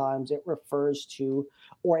 oftentimes it refers to,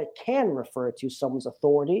 or it can refer to someone's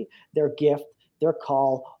authority, their gift, their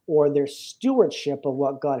call, or their stewardship of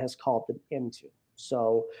what God has called them into.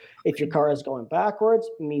 So if your okay. car is going backwards,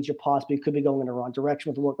 it means you possibly could be going in the wrong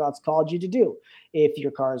direction with what God's called you to do. If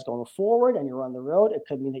your car is going forward and you're on the road, it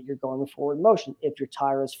could mean that you're going in forward motion. If your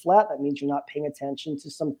tire is flat, that means you're not paying attention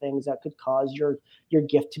to some things that could cause your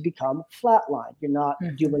gift to become flatlined. You're not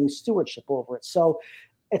Mhm, doing stewardship over it. So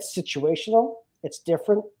it's situational, it's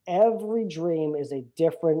different. Every dream is a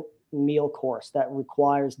different meal course that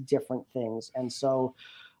requires different things. And so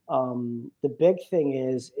the big thing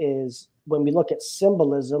is when we look at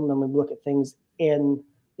symbolism and we look at things in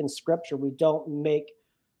scripture, we don't make,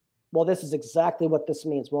 well, this is exactly what this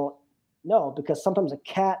means. Well, no, because sometimes a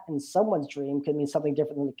cat in someone's dream can mean something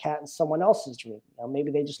different than a cat in someone else's dream.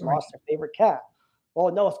 Maybe they just right, lost their favorite cat. Oh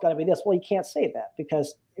no, it's got to be this. Well, you can't say that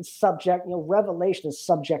because it's subject. Revelation is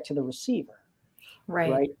subject to the receiver,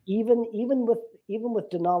 right. right? Even with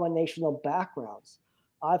denominational backgrounds,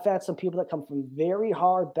 I've had some people that come from very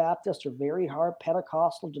hard Baptist or very hard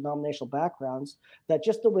Pentecostal denominational backgrounds that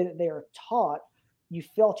just the way that they are taught, you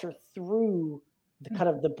filter through the Mm, kind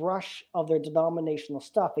of the brush of their denominational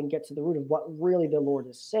stuff and get to the root of what really the Lord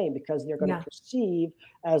is saying because they're going to yeah. perceive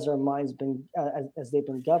as their minds been as they've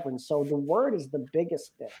been governed. So the word is the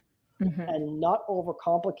biggest thing Mhm. and not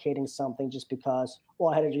overcomplicating something just because,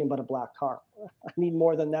 well, I had a dream about a black car. I need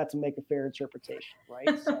more than that to make a fair interpretation,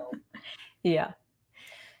 right? So, Yeah.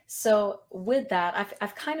 So with that,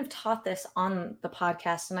 I've kind of taught this on the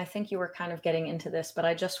podcast, and I think you were kind of getting into this, but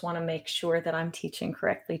I just want to make sure that I'm teaching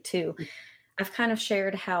correctly too. I've kind of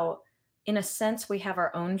shared how, in a sense, we have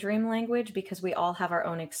our own dream language because we all have our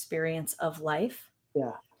own experience of life.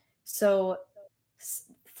 yeah. So,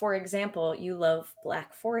 for example, you love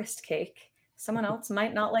Black Forest cake. Someone else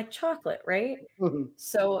might not like chocolate, right? Mhm.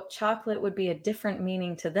 So, chocolate would be a different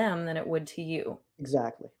meaning to them than it would to you.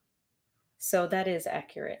 Exactly. So that is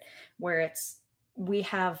accurate, where we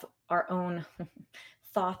have our own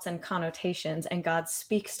thoughts and connotations, and God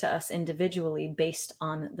speaks to us individually based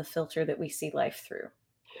on the filter that we see life through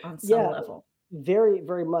on some Yeah, level. very,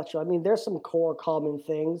 very much. I mean, there's some core common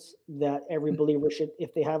things that every Mm, believer should,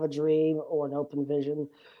 if they have a dream or an open vision,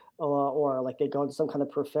 or like they go into some kind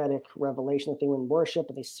of prophetic revelation thing in worship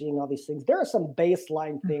and they seeing all these things. There are some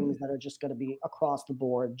baseline things mhm. that are just going to be across the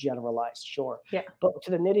board, generalized, sure. Yeah, But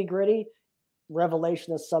to the nitty gritty,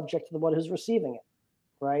 revelation is subject to the one who's receiving it,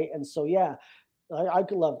 right? And so, yeah, I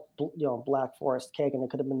could love Black Forest cake, and it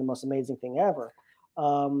could have been the most amazing thing ever.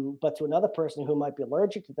 But to another person who might be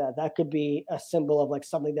allergic to that, that could be a symbol of like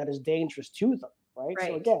something that is dangerous to them, right?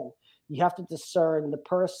 So right. again, you have to discern the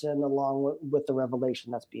person along with the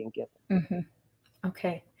revelation that's being given. Mhm.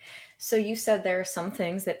 Okay. So you said there are some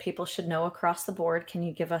things that people should know across the board. Can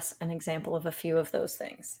you give us an example of a few of those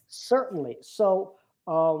things? Certainly. So,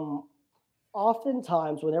 um,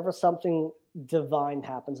 oftentimes, whenever something divine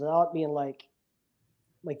happens, and I don't mean like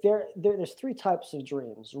there's three types of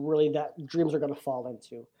dreams really that dreams are going to fall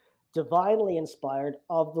into: divinely inspired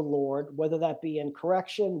of the Lord, whether that be in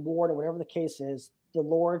correction, warn, or whatever the case is. The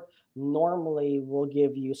Lord normally will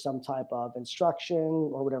give you some type of instruction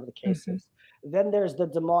or whatever the case Hmm. is. Then there's the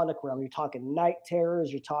demonic realm. You're talking night terrors.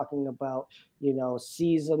 You're talking about,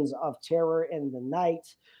 seasons of terror in the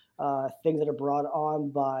night, things that are brought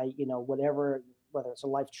on by, whatever, whether it's a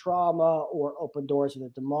life trauma or open doors of the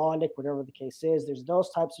demonic, whatever the case is. There's those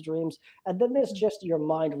types of dreams. And then there's just your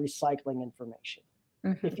mind recycling information.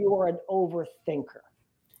 Hmm. If you are an overthinker,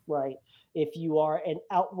 right? If you are an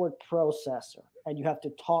outward processor and you have to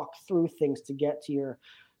talk through things to get to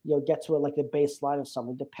get to like the baseline of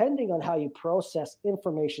something, depending on how you process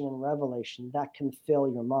information and revelation, that can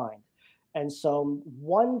fill your mind. And so,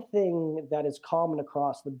 one thing that is common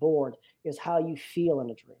across the board is how you feel in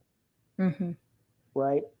a dream, Hmm.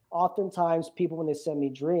 right? Oftentimes, people, when they send me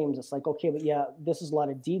dreams, it's like, okay, but yeah, this is a lot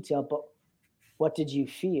of detail, but what did you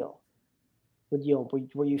feel?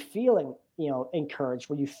 Were you feeling, encouraged?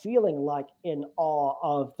 Were you feeling like in awe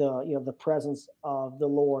of the presence of the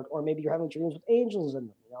Lord? Or maybe you're having dreams with angels in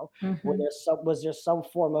them, Hmm. was there some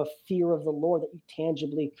form of fear of the Lord that you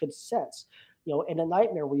tangibly could sense? In a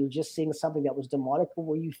nightmare, were you just seeing something that was demonic, or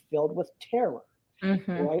were you filled with terror?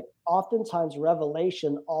 Hmm. Right? Oftentimes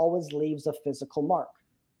revelation always leaves a physical mark.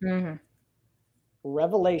 Hmm.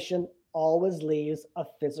 Revelation always leaves a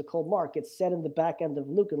physical mark. It's said in the back end of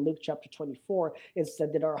Luke, in Luke chapter 24, it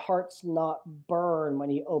said that our hearts not burn when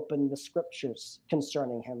he opened the scriptures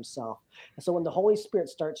concerning himself. And so when the Holy Spirit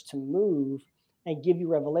starts to move and give you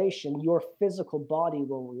revelation, your physical body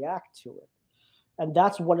will react to it. And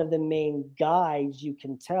that's one of the main guides you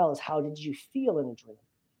can tell is how did you feel in a dream?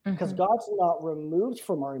 Because Hmm. God's not removed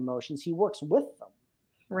from our emotions, he works with them.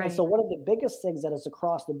 And so Right. one of the biggest things that is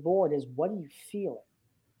across the board is what are you feeling?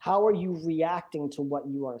 How are you reacting to what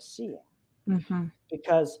you are seeing? Hmm.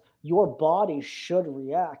 Because your body should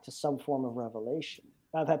react to some form of revelation.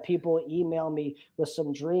 I've had people email me with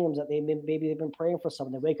some dreams that maybe they've been praying for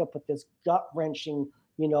something. They wake up with this gut wrenching,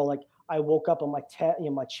 like I woke up and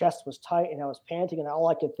my chest was tight and I was panting, and all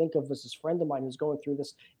I could think of was this friend of mine who's going through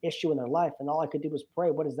this issue in their life, and all I could do was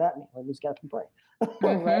pray. What does that mean? Well, we just got to pray,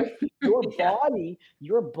 Hmm. right? Your Yeah.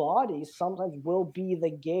 body sometimes will be the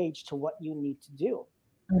gauge to what you need to do.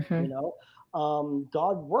 You Hmm. know,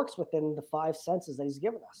 God works within the five senses that He's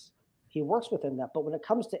given us. He works within that. But when it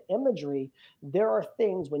comes to imagery, there are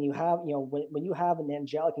things when you have, when you have an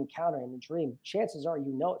angelic encounter in a dream, chances are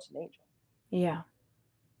it's an angel. Yeah.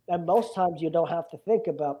 And most times you don't have to think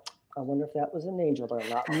about, I wonder if that was an angel or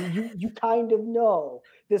not. You kind of know.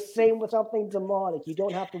 The same with something demonic. You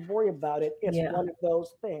don't have to worry about it. It's Yeah. one of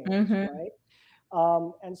those things, Hmm. right?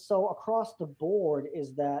 And so across the board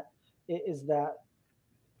is that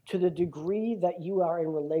to the degree that you are in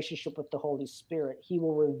relationship with the Holy Spirit, He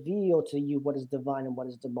will reveal to you what is divine and what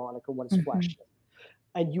is demonic or what is Hmm. fleshly.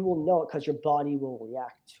 And you will know it because your body will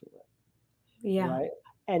react to it, Yeah. right?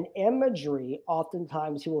 And imagery,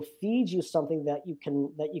 oftentimes, He will feed you something that you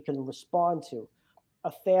can respond to.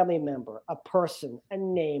 A family member, a person, a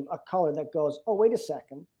name, a color that goes, oh, wait a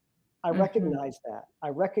second. I Hmm. recognize that. I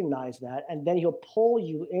recognize that. And then he'll pull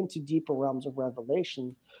you into deeper realms of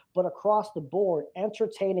revelation. But across the board,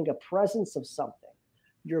 entertaining a presence of something,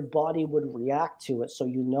 your body would react to it. So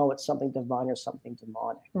you know it's something divine or something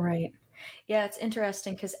demonic. Right. Yeah, it's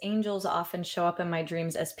interesting because angels often show up in my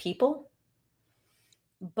dreams as people,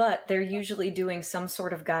 but they're usually doing some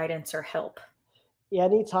sort of guidance or help.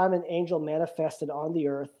 Anytime an angel manifested on the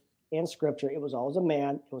earth in scripture, it was always a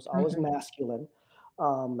man, it was always Mhm, masculine. I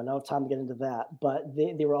don't have time to get into that, but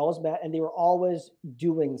they were always and they were always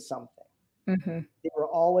doing something. mhm, They were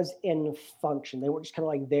always in function. They were just kind of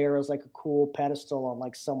like there as like a cool pedestal on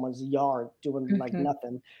like someone's yard doing like mhm.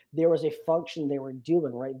 nothing. There was a function they were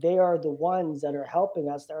doing, right? They are the ones that are helping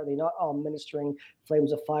us. Are they not all ministering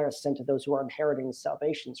flames of fire sent to those who are inheriting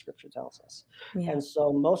salvation, scripture tells us. Yeah. And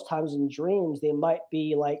so most times in dreams, they might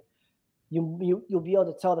be like you'll be able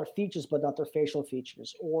to tell their features, but not their facial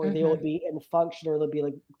features, or they will Mhm, be in function, or they'll be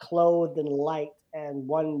like clothed in light and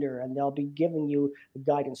wonder, and they'll be giving you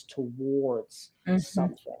guidance towards mhm.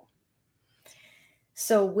 something.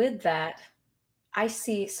 So with that, I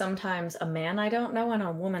see sometimes a man I don't know and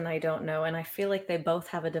a woman I don't know, and I feel like they both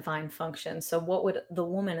have a divine function. So what would the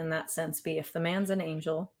woman in that sense be if the man's an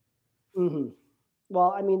angel? Mhm.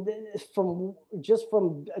 Well, I mean, from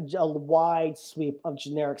a wide sweep of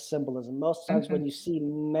generic symbolism, most times Hmm. when you see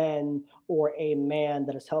men or a man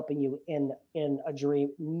that is helping you in a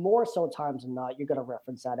dream, more so times than not, you're going to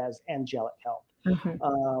reference that as angelic help. Hmm.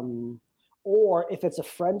 Um, or if it's a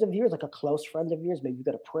friend of yours, like a close friend of yours, maybe you've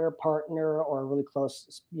got a prayer partner or a really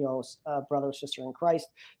close, brother or sister in Christ.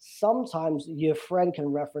 Sometimes your friend can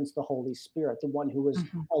reference the Holy Spirit, the one who is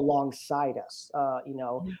Hmm. alongside us.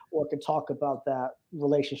 Or could talk about that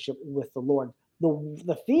relationship with the Lord.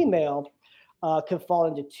 The female could fall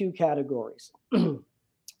into two categories.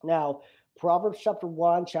 Now, Proverbs chapter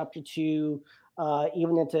 1, chapter 2,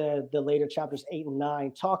 even into the later chapters 8 and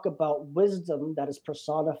 9, talk about wisdom that is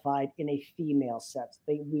personified in a female sense.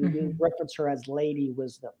 We Hmm. reference her as Lady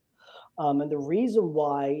Wisdom. And the reason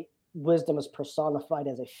why wisdom is personified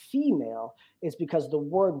as a female is because the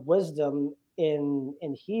word wisdom in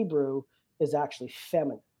Hebrew is actually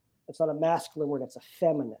feminine. It's not a masculine word, it's a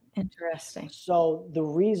feminine. Interesting. So the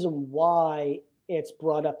reason why it's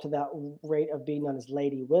brought up to that rate of being known as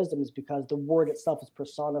Lady Wisdom is because the word itself is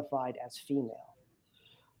personified as female.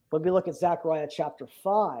 When we look at Zechariah chapter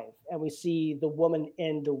 5 and we see the woman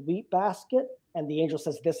in the wheat basket, and the angel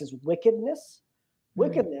says, "This is wickedness."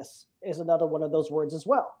 Wickedness is another one of those words as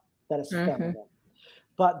well that is Mm-hmm. feminine.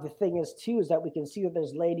 But the thing is, too, is that we can see that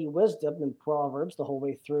there's Lady Wisdom in Proverbs the whole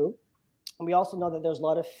way through. And we also know that there's a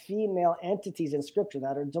lot of female entities in Scripture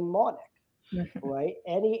that are demonic, Hmm. right?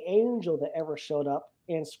 Any angel that ever showed up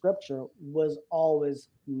in Scripture was Hmm. always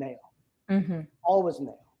male.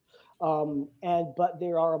 And but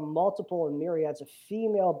there are multiple and myriads of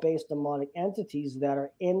female-based demonic entities that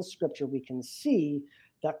are in Scripture we can see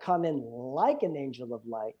that come in like an angel of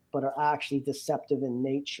light, but are actually deceptive in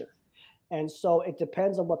nature. And so it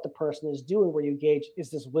depends on what the person is doing, where you gauge, is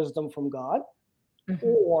this wisdom from God, Hmm.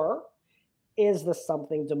 or is this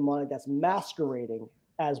something demonic that's masquerading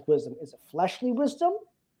as wisdom? Is it fleshly wisdom,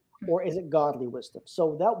 or is it godly wisdom?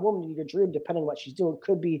 So that woman in your dream, depending on what she's doing,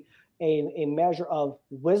 could be a measure of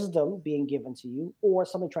wisdom being given to you, or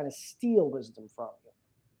somebody trying to steal wisdom from you.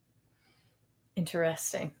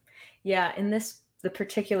 Interesting. Yeah, in the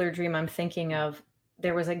particular dream I'm thinking of,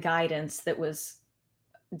 there was a guidance that was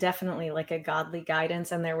definitely like a godly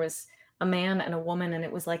guidance, and there was a man and a woman, and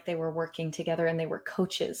it was like they were working together and they were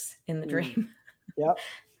coaches in the Mm. dream. Yep.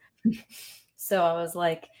 So I was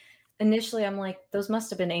like, initially, I'm like, those must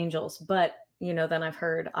have been angels. But, then I've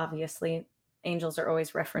heard, obviously, angels are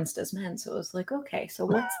always referenced as men. So it was like, okay, so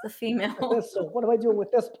what's the female? So what am I doing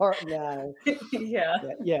with this part now? Yeah.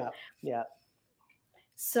 Yeah, yeah, yeah.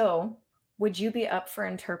 So would you be up for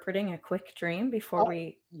interpreting a quick dream before Uh,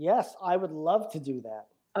 we? yes, I would love to do that.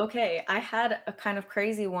 Okay, I had a kind of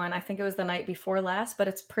crazy one. I think it was the night before last, but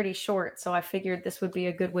it's pretty short. So I figured this would be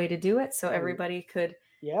a good way to do it so Oh, everybody could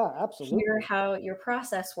yeah, hear absolutely. how your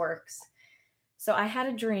process works. So I had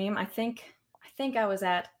a dream. I think I was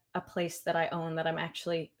at a place that I own that I'm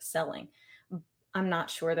actually selling. I'm not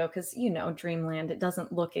sure though, because Dreamland, it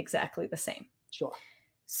doesn't look exactly the same. Sure.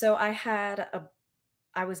 So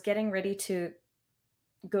I was getting ready to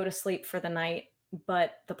go to sleep for the night,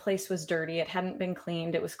 but the place was dirty. It hadn't been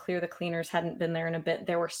cleaned. It was clear the cleaners hadn't been there in a bit.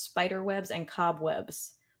 There were spider webs and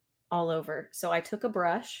cobwebs all over. So I took a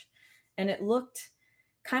brush, and it looked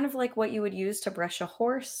kind of like what you would use to brush a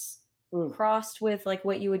horse, Mm, crossed with like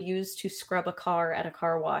what you would use to scrub a car at a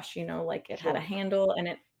car wash, like it had a sure. handle and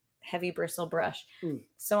it heavy bristle brush. Mm,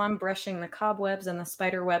 So I'm brushing the cobwebs and the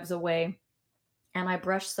spider webs away, and I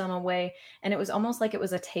brushed some away, and it was almost like it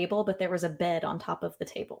was a table, but there was a bed on top of the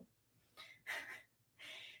table.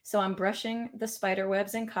 So I'm brushing the spider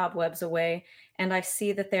webs and cobwebs away, and I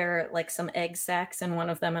see that there are like some egg sacs in one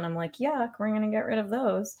of them, and I'm like, yuck, we're gonna get rid of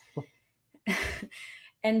those.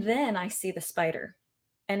 And then I see the spider,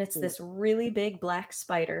 and it's mm, this really big black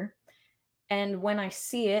spider. And when I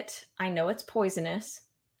see it, I know it's poisonous.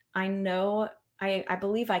 I know, I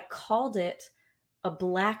believe I called it a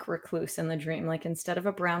black recluse in the dream. Like instead of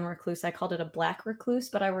a brown recluse, I called it a black recluse,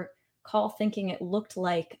 but I recall thinking it looked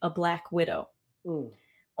like a black widow. mm.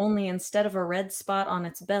 Only instead of a red spot on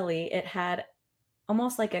its belly, it had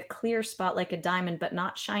almost like a clear spot, like a diamond, but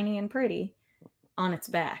not shiny and pretty, on its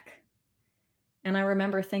back. And I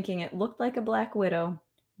remember thinking it looked like a black widow,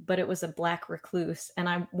 but it was a black recluse. And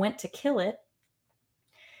I went to kill it,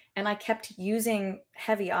 and I kept using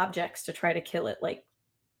heavy objects to try to kill it. Like,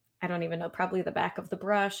 I don't even know, probably the back of the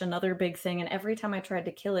brush, another big thing. And every time I tried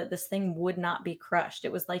to kill it, this thing would not be crushed.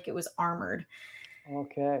 It was like it was armored.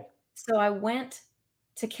 Okay. So I went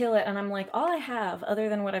to kill it, and I'm like, all I have other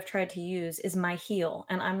than what I've tried to use is my heel,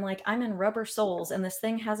 and I'm like, I'm in rubber soles, and this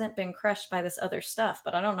thing hasn't been crushed by this other stuff,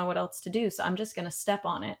 but I don't know what else to do, so I'm just gonna step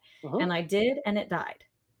on it. And I did, and it died.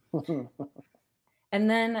 And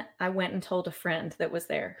then I went and told a friend that was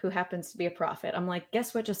there who happens to be a prophet. I'm like,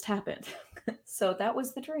 guess what just happened? So that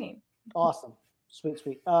was the dream. Awesome. Sweet,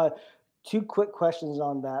 sweet. Two quick questions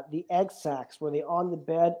on that. The egg sacs, were they on the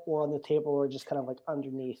bed or on the table or just kind of like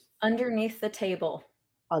underneath? Underneath the table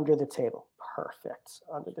Under the table. Perfect.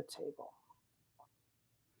 Under the table.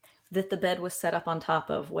 that the bed was set up on top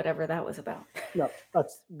of, whatever that was about. No,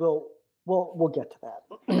 we'll get to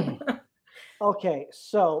that. Okay,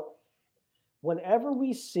 so whenever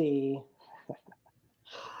we see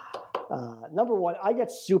number one, I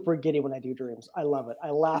get super giddy when I do dreams. I love it. I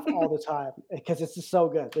laugh all the time because it's just so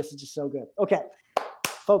good. This is just so good. Okay,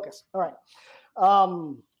 focus. All right.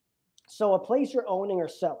 So a place you're owning or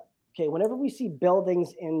selling. Okay, whenever we see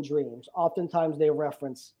buildings in dreams, oftentimes they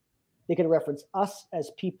can reference us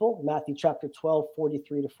as people. Matthew chapter 12,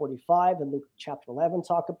 43 to 45, and Luke chapter 11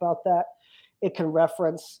 talk about that. It can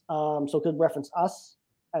reference, it could reference us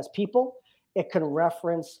as people. It can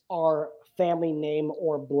reference our family name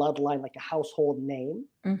or bloodline, like a household name.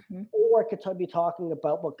 Mm-hmm. Or it could be talking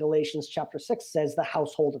about what Galatians chapter 6 says, the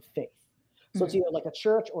household of faith. So it's either like a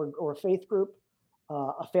church or a faith group,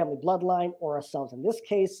 a family bloodline, or ourselves. In this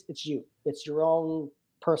case, it's you. It's your own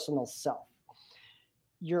personal self.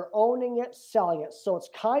 You're owning it, selling it. So it's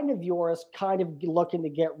kind of yours, kind of looking to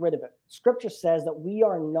get rid of it. Scripture says that we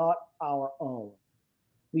are not our own.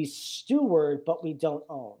 We steward, but we don't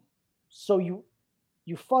own. So you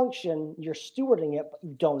function, you're stewarding it, but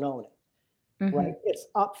you don't own it. Mm-hmm. Right? It's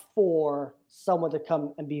up for someone to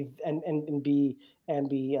come and be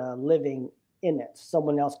living in it.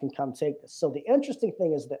 Someone else can come take this. So the interesting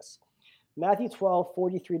thing is this. Matthew 12,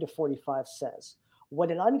 43 to 45 says, when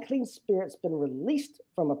an unclean spirit's been released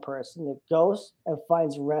from a person, it goes and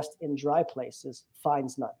finds rest in dry places,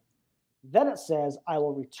 finds none. Then it says, I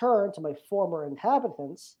will return to my former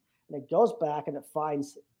inhabitants, and it goes back and it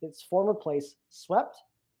finds its former place swept,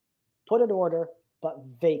 put in order, but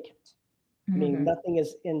vacant, meaning nothing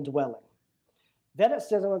is indwelling. Then it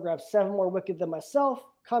says, I'm going to grab 7 more wicked than myself,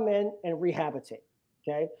 come in and rehabilitate.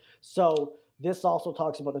 Okay, so this also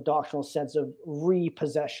talks about the doctrinal sense of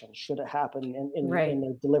repossession should it happen in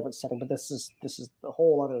a deliverance setting. But this is the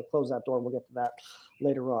whole other, close that door. We'll get to that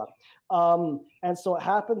later on. And so what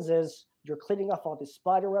happens is you're cleaning off all these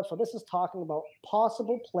spider webs. So this is talking about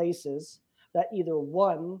possible places that either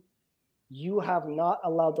one, you have not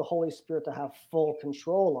allowed the Holy Spirit to have full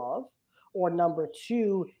control of, or number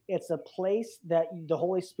 2, it's a place that the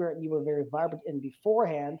Holy Spirit, you were very vibrant in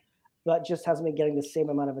beforehand, but just hasn't been getting the same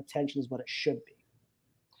amount of attention as what it should be.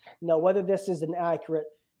 Now, whether this is an accurate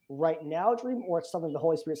right now dream or it's something the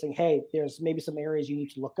Holy Spirit saying, hey, there's maybe some areas you need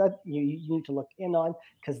to look at, you need to look in on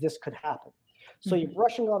because this could happen. So you're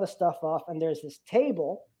brushing all this stuff off, and there's this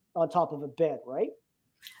table on top of a bed, right?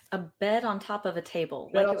 A bed on top of a table.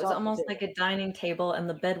 Like it was almost like a dining table, and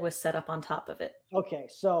the bed was set up on top of it. Okay,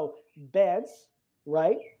 so beds,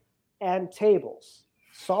 right, and tables.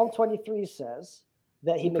 Psalm 23 says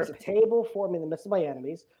that he makes a table for me in the midst of my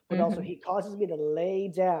enemies, but also he causes me to lay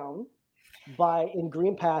down in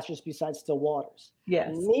green pastures beside still waters.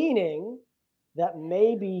 Yes. Meaning that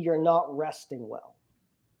maybe you're not resting well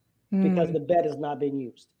because the bed is not being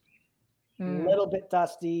used. A little bit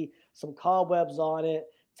dusty, some cobwebs on it,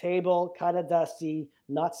 table kind of dusty,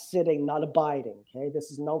 not sitting, not abiding. Okay,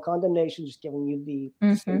 this is no condemnation, just giving you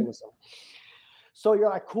the symbolism. So you're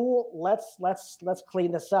like, cool, let's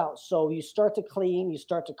clean this out. So you start to clean, you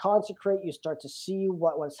start to consecrate, you start to see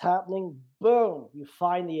what's happening. Boom, you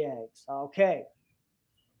find the eggs. Okay,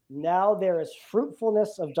 now there is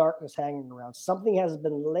fruitfulness of darkness hanging around. Something has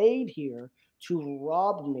been laid here to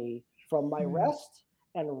rob me from my rest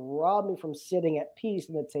and rob me from sitting at peace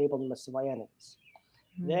in the table in the midst of my enemies.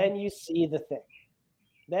 Then you see the thing.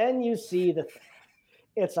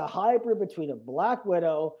 It's a hybrid between a black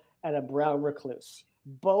widow and a brown recluse,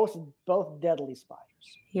 both deadly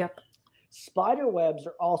spiders. Yep. Spider webs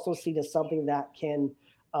are also seen as something that can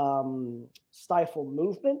stifle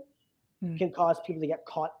movement, can cause people to get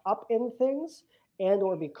caught up in things, and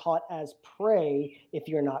or be caught as prey if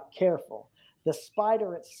you're not careful. The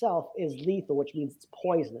spider itself is lethal, which means it's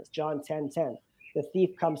poisonous. John 10:10. The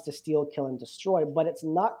thief comes to steal, kill, and destroy, but it's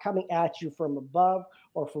not coming at you from above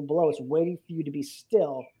or from below. It's waiting for you to be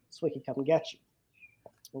still so it can come and get you.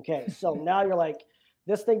 Okay, so now you're like,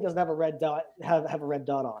 this thing doesn't have a red dot, have a red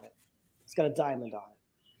dot on it. It's got a diamond on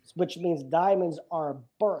it, which means diamonds are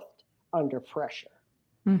birthed under pressure.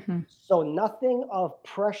 Hmm. So nothing of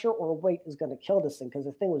pressure or weight is going to kill this thing because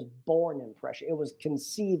the thing was born in pressure. It was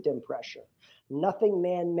conceived in pressure. Nothing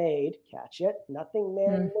man made, catch it, nothing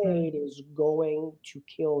man Hmm. made is going to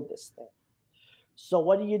kill this thing. So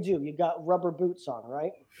what do? You got rubber boots on,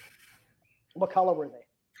 right? What color were they?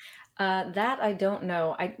 That I don't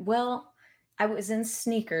know. I was in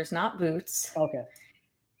sneakers, not boots. Okay,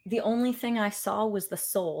 The only thing I saw was the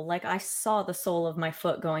sole. Like I saw the sole of my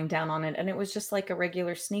foot going down on it, and it was just like a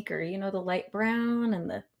regular sneaker. You know, the light brown and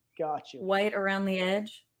the got you. white around the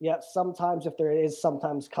edge. Yeah, sometimes if there is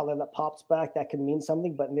sometimes color that pops back, that can mean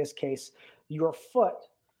something. But in this case, your foot,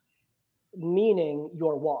 meaning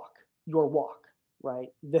your walk, right?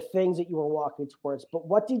 The things that you were walking towards. But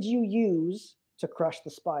what did you use to crush the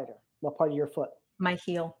spider? What part of your foot? My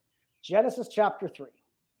heel. Genesis chapter 3.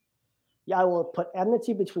 Yeah, I will put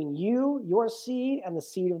enmity between you, your seed, and the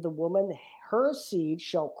seed of the woman. Her seed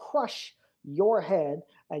shall crush your head,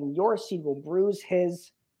 and your seed will bruise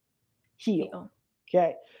his heel. Heel.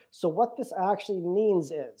 Okay, so what this actually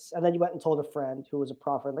means is, and then you went and told a friend who was a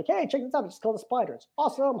prophet, like, hey, check this out, I just killed a spider. It's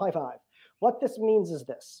awesome, high five. What this means is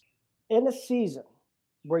this: in a season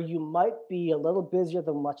where you might be a little busier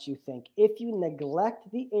than what you think, if you neglect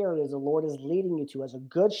the areas the Lord is leading you to as a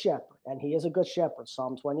good shepherd, and he is a good shepherd,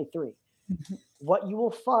 Psalm 23, Mhm. what you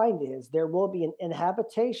will find is there will be an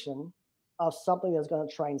inhabitation of something that's going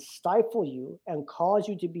to try and stifle you and cause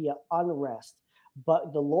you to be at unrest.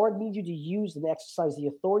 But the Lord needs you to use and exercise the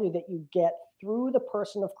authority that you get through the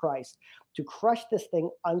person of Christ to crush this thing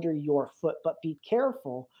under your foot. But be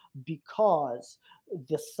careful, because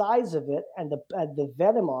the size of it and the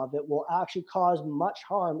venom of it will actually cause much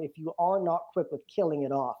harm if you are not quick with killing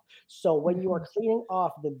it off. So when you are Mhm. cleaning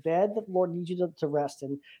off the bed that the Lord needs you to rest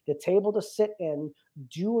in, the table to sit in,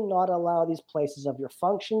 do not allow these places of your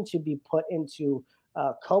function to be put into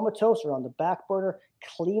comatose or on the back burner.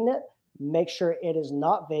 Clean it, make sure it is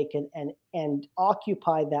not vacant, and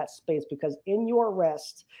occupy that space, because in your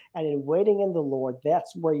rest and in waiting in the Lord,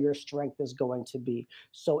 that's where your strength is going to be.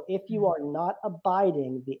 So if you are not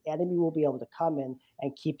abiding, the enemy will be able to come in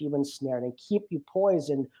and keep you ensnared and keep you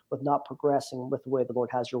poisoned with not progressing with the way the Lord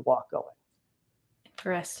has your walk going.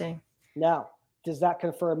 Interesting. Now, does that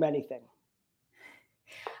confirm anything?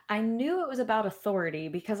 I knew it was about authority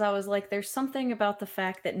because I was like, there's something about the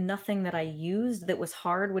fact that nothing that I used that was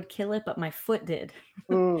hard would kill it, but my foot did.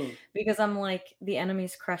 Mm, Because I'm like, the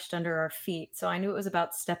enemy's crushed under our feet. So I knew it was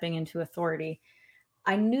about stepping into authority.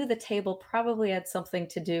 I knew the table probably had something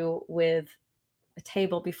to do with a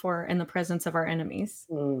table before in the presence of our enemies.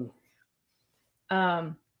 mm,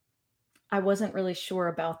 Um, I wasn't really sure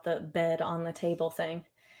about the bed on the table thing.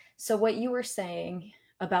 So what you were saying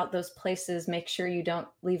about those places, make sure you don't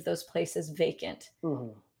leave those places vacant.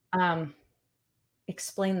 mhm. Um,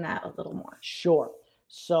 Explain that a little more. Sure.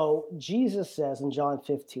 So Jesus says in John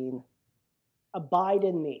 15, abide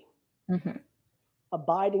in me. Mhm.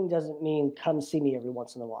 Abiding doesn't mean come see me every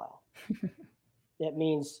once in a while. It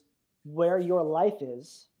means where your life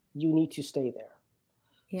is, you need to stay there.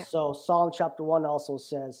 Yeah. So Psalm chapter 1 also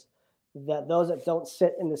says that those that don't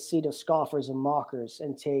sit in the seat of scoffers and mockers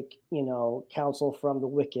and take, counsel from the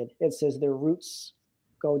wicked, it says their roots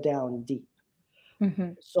go down deep.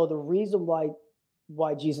 Mhm. So the reason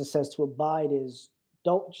why Jesus says to abide is,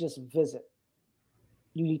 don't just visit.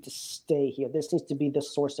 You need to stay here. This needs to be the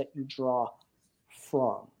source that you draw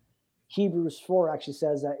from. Hebrews 4 actually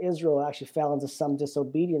says that Israel actually fell into some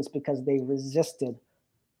disobedience because they resisted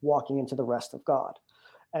walking into the rest of God.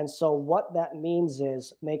 And so, what that means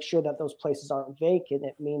is make sure that those places aren't vacant.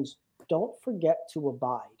 It means don't forget to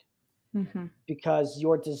abide, Mhm. because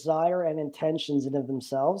your desire and intentions in of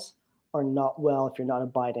themselves are not well if you're not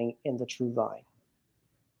abiding in the true vine.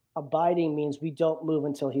 Abiding means we don't move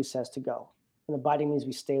until he says to go, and abiding means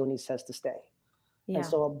we stay when he says to stay. And Yeah.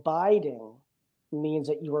 so, abiding means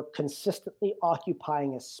that you are consistently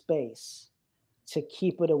occupying a space to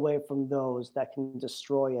keep it away from those that can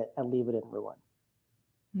destroy it and leave it in ruin.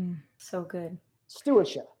 So good.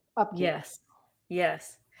 Stewardship, upkeep. Yes.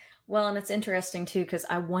 Yes. Well, and it's interesting too because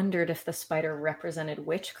I wondered if the spider represented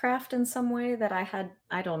witchcraft in some way that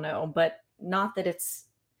I don't know, but not that it's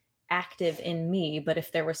active in me, but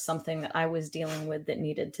if there was something that I was dealing with that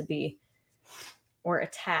needed to be or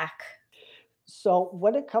attack. So,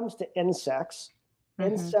 when it comes to insects,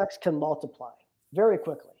 Mhm. insects can multiply very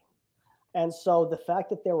quickly. And so, the fact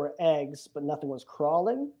that there were eggs, but nothing was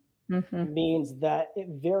crawling, Mhm. means that it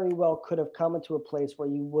very well could have come into a place where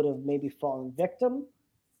you would have maybe fallen victim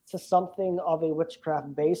to something of a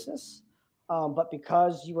witchcraft basis. But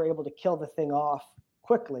because you were able to kill the thing off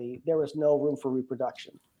quickly, there was no room for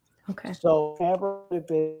reproduction. Okay. So, whenever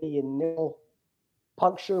the initial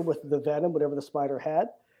puncture with the venom, whatever the spider had,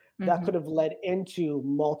 that Hmm. could have led into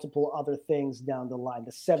multiple other things down the line,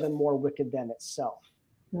 the seven more wicked than itself,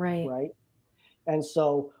 Right. right? And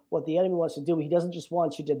so, what the enemy wants to do, he doesn't just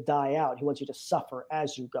want you to die out; he wants you to suffer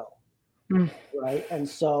as you go, Mm. right? And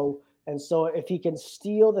so, if he can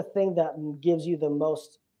steal the thing that gives you the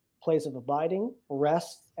most place of abiding,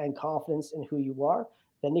 rest, and confidence in who you are,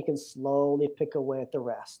 then he can slowly pick away at the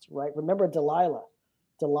rest, right? Remember Delilah.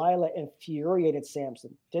 Delilah infuriated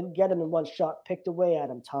Samson, didn't get him in one shot, picked away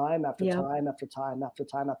at him time after Yep. time after time after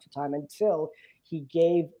time after time until he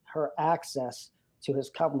gave her access to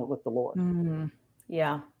his covenant with the Lord. Mm.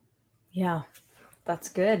 Yeah. Yeah. That's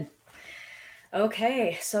good.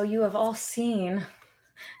 Okay. So you have all seen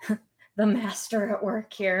the master at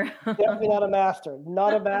work here. Definitely not a master.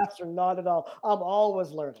 Not a master, not at all. I'm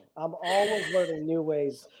always learning. I'm always learning new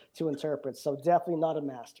ways to interpret. So definitely not a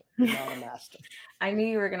master. Not a master. I knew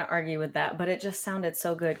you were going to argue with that, but it just sounded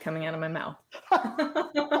so good coming out of my mouth.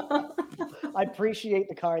 I appreciate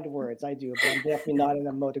the kind words. I do, but I'm definitely not in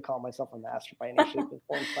a mode to call myself a master by any shape,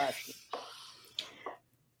 form, fashion.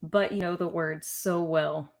 But you know the words so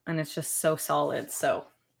well, and it's just so solid. So,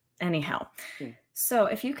 anyhow, Hmm. so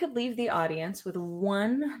if you could leave the audience with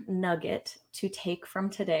one nugget to take from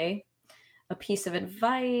today, a piece of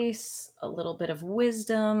advice, a little bit of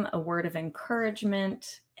wisdom, a word of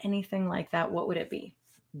encouragement, anything like that, what would it be?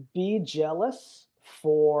 Be jealous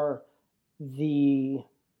for the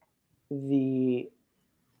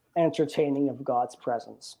entertaining of God's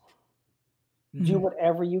presence. Do Mm.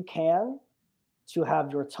 whatever you can to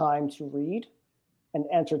have your time to read and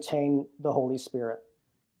entertain the Holy Spirit.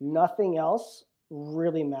 Nothing else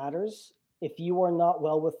really matters. If you are not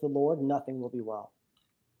well with the Lord, nothing will be well.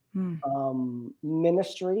 Mm.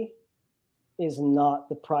 Ministry is not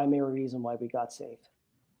the primary reason why we got saved.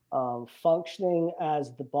 Functioning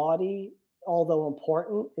as the body, although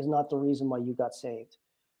important, is not the reason why you got saved.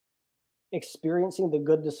 Experiencing the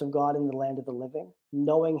goodness of God in the land of the living,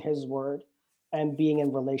 knowing his word, and being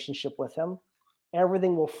in relationship with him,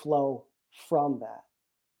 everything will flow from that.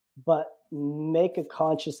 But make a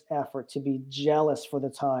conscious effort to be jealous for the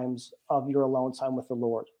times of your alone time with the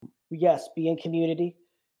Lord. Yes, be in community.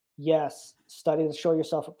 Yes, study to show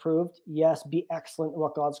yourself approved. Yes, be excellent in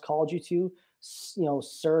what God's called you to.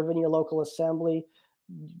 Serve in your local assembly,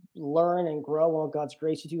 learn and grow what God's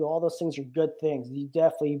graced you to. All those things are good things. You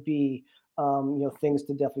definitely be, things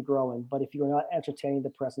to definitely grow in. But if you're not entertaining the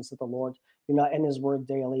presence of the Lord, you're not in His Word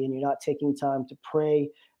daily, and you're not taking time to pray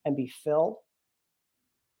and be filled,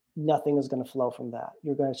 nothing is going to flow from that.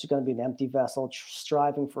 It's going to be an empty vessel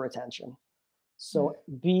striving for attention. Mm. So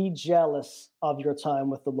be jealous of your time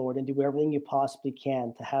with the Lord and do everything you possibly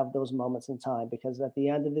can to have those moments in time, because at the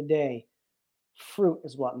end of the day, fruit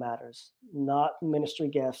is what matters, not ministry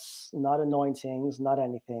gifts, not anointings, not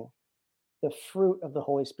anything. The fruit of the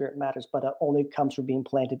Holy Spirit matters, but it only comes from being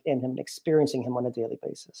planted in Him and experiencing Him on a daily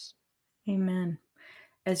basis. Amen.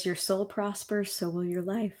 As your soul prospers, so will your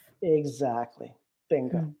life. Exactly.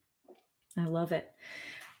 Bingo. Mm. I love it.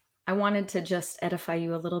 I wanted to just edify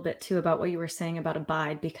you a little bit too about what you were saying about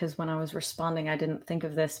abide, because when I was responding, I didn't think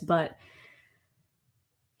of this, but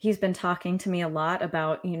he's been talking to me a lot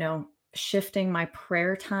about, shifting my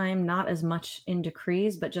prayer time, not as much in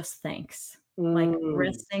decrees, but just thanks, like Mm,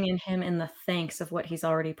 resting in him in the thanks of what he's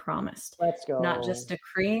already promised, let's not just go.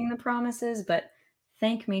 decreeing the promises, but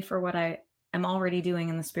thank me for what I am already doing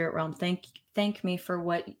in the spirit realm. Thank me for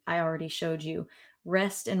what I already showed you.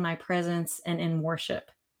 Rest in my presence and in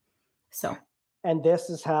worship. So, And this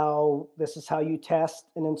is how you test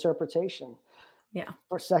an interpretation. yeah.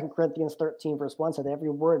 For 2 Corinthians 13, verse 1 said, every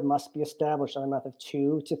word must be established on the mouth of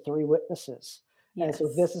 2 to 3 witnesses. And so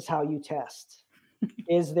Yes. this is how you test.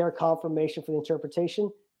 Is there confirmation for the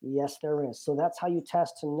interpretation? Yes, there is. So that's how you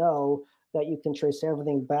test to know that you can trace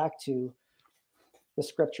everything back to the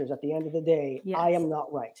scriptures. At the end of the day, I Yes. am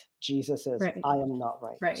not right. Jesus is. Right. I am not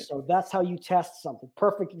right. Right. So that's how you test something.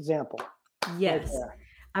 Perfect example right Yes. there.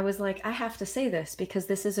 I was like, I have to say this because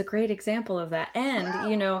this is a great example of that. And,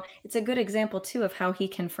 it's a good example too of how he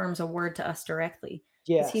confirms a word to us directly,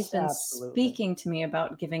 because he's Yes, been absolutely. speaking to me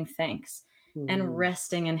about giving thanks and Mhm.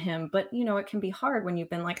 resting in him. But, it can be hard when you've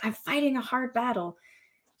been like, I'm fighting a hard battle.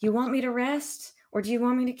 You want me to rest? Or do you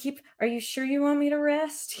want me to are you sure you want me to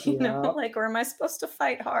rest? Yeah. Like, or am I supposed to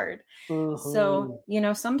fight hard? So,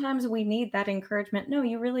 Mhm. sometimes we need that encouragement. No,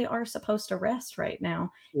 you really are supposed to rest right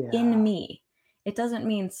now Yeah. in me. It doesn't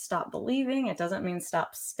mean stop believing. It doesn't mean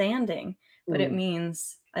stop standing, but it Mm.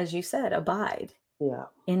 means, as you said, abide Yeah.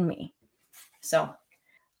 in me. So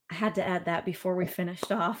I had to add that before we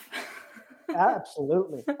finished off.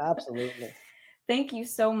 Absolutely. Absolutely. Thank you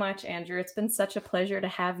so much, Andrew. It's been such a pleasure to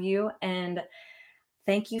have you. And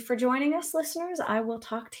thank you for joining us, listeners. I will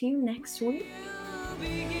talk to you next week.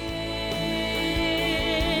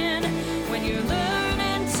 When you're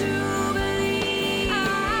learning to believe,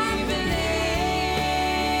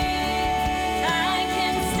 I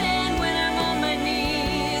can stand when I'm on my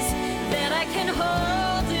knees, that I can hold